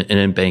level and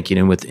in banking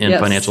and within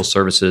financial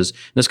services. And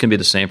this can be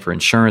the same for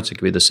insurance. It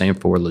could be the same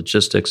for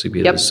logistics. It could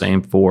be the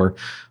same for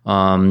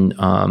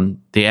the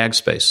ag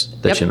space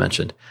that you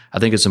mentioned. I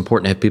think it's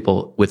important to have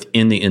people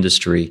within the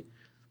industry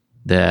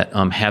that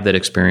have that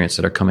experience,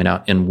 that are coming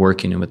out and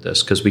working with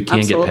this, because we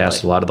can't get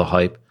past a lot of the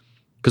hype.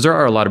 Because there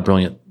are a lot of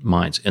brilliant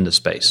minds in the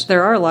space.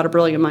 There are a lot of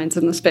brilliant minds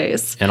in the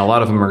space. And a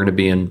lot of them are going to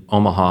be in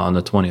Omaha on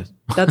the 20th.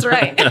 That's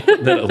right.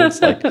 That it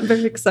looks like.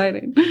 Very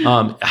exciting.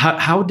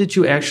 How did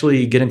you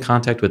actually get in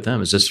contact with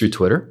them? Is this through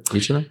Twitter,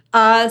 each of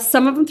them?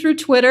 Some of them through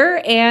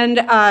Twitter. And,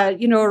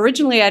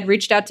 originally I'd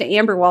reached out to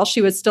Amber while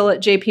she was still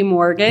at JP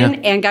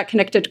Morgan and got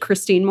connected to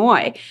Christine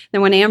Moy. Then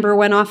when Amber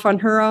went off on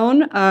her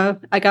own,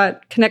 I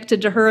got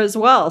connected to her as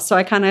well. So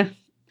I kind of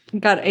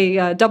got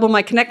a double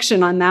my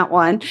connection on that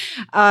one.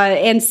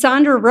 And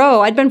Sandra Rowe,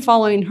 I'd been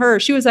following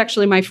her. She was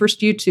actually my first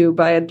YouTube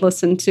I had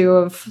listened to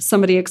of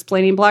somebody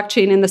explaining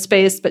blockchain in the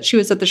space, but she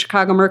was at the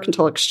Chicago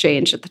Mercantile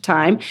Exchange at the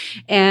time,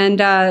 and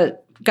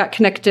got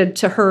connected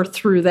to her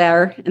through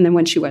there. And then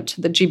when she went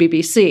to the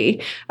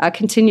GBBC,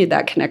 continued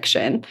that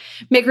connection.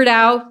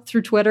 MakerDAO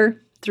through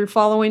Twitter, through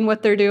following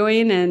what they're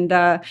doing. And,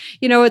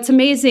 it's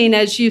amazing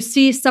as you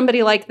see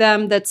somebody like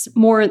them that's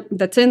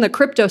in the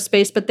crypto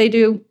space, but they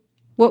do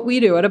what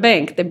we do at a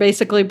bank. They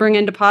basically bring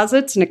in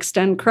deposits and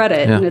extend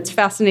credit. And it's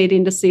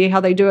fascinating to see how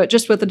they do it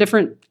just with a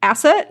different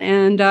asset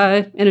and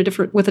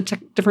with a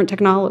different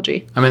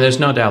technology. I mean, there's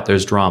no doubt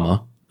there's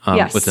drama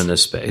within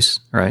this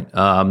space, right?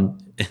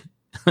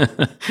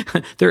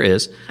 There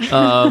is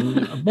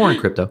more in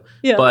crypto.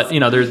 Yes. But,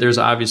 there's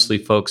obviously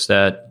folks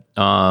that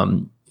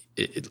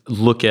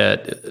look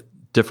at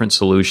different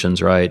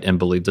solutions, right, and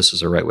believe this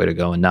is the right way to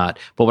go and not.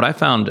 But what I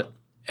found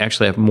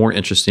actually have more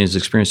interesting is the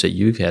experience that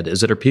you've had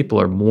is that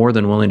people are more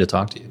than willing to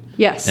talk to you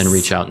and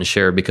reach out and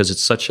share, because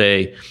it's such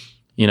a,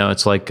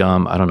 it's like,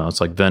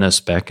 it's like Venice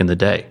back in the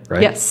day,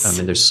 right? Yes. I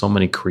mean, there's so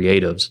many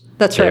creatives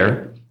That's there,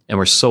 right. and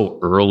we're so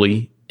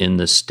early in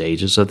the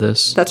stages of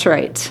this. That's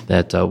right.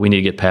 That we need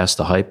to get past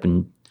the hype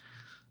and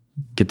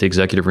get the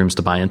executive rooms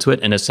to buy into it.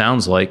 And it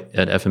sounds like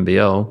at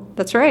FNBO,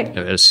 that's right,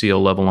 at a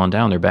CEO level on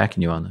down, they're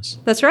backing you on this.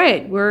 That's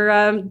right.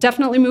 We're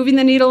definitely moving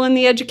the needle in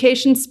the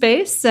education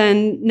space,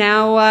 and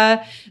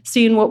now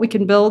seeing what we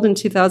can build in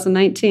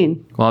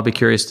 2019. Well, I'll be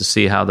curious to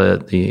see how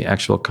the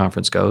actual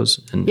conference goes,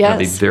 and that'll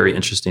be very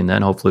interesting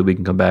then. Hopefully we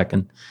can come back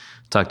and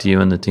talk to you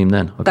and the team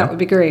then. Okay? That would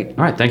be great.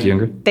 All right. Thank you,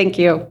 Ingrid. Thank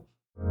you.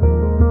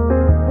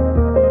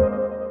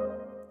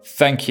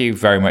 Thank you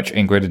very much,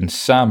 Ingrid and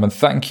Sam, and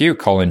thank you,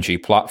 Colin G.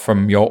 Platt,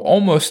 from your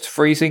almost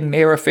freezing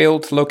near a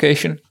field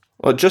location.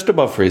 Well, just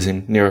above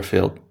freezing near a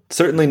field.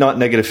 Certainly not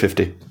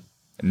 -50.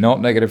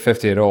 Not negative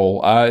 50 at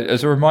all.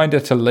 As a reminder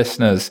to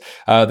listeners,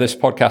 this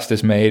podcast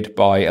is made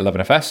by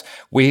 11FS.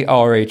 We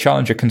are a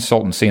challenger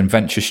consultancy and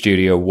venture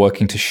studio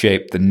working to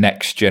shape the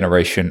next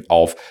generation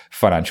of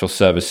financial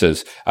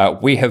services.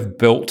 We have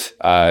built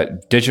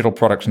digital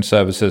products and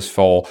services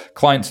for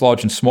clients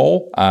large and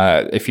small.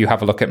 If you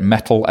have a look at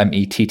mettle,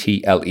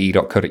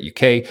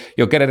 mettle.co.uk,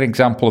 you'll get an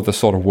example of the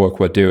sort of work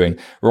we're doing.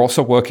 We're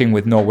also working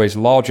with Norway's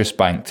largest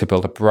bank to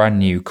build a brand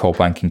new core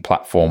banking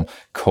platform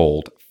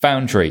called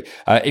Foundry.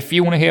 If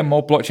you want to hear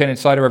more Blockchain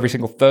Insider every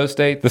single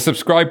Thursday, the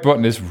subscribe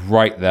button is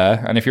right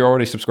there. And if you're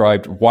already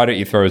subscribed, why don't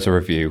you throw us a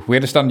review? We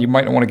understand you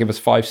might not want to give us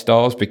 5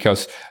 stars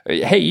because,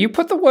 hey, you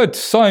put the word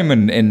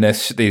Simon in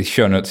these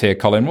show notes here,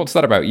 Colin. What's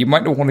that about? You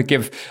might not want to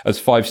give us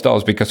 5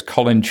 stars because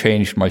Colin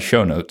changed my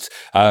show notes.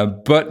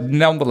 But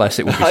nonetheless,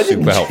 it would be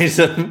super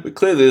helpful.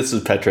 Clearly, this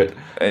is Petrit.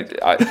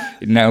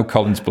 Now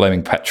Colin's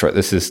blaming Petra.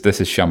 This is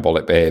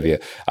shambolic behavior.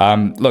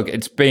 Look,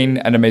 it's been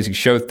an amazing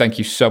show. Thank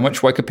you so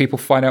much. Where can people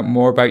find out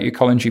more about you,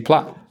 Colin G.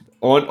 Platt?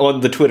 On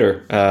the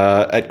Twitter,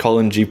 at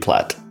Colin G.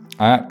 Platt.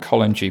 At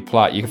Colin G.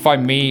 Platt. You can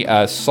find me,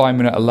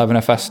 Simon at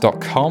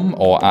 11fs.com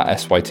or at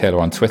SY Taylor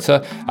on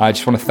Twitter. I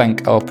just want to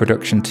thank our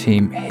production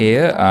team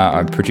here.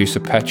 I'm producer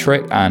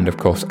Petrit and, of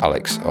course,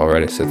 Alex, our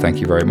editor. Thank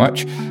you very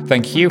much.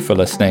 Thank you for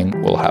listening.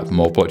 We'll have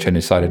more Blockchain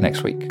Insider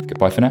next week.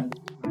 Goodbye for now.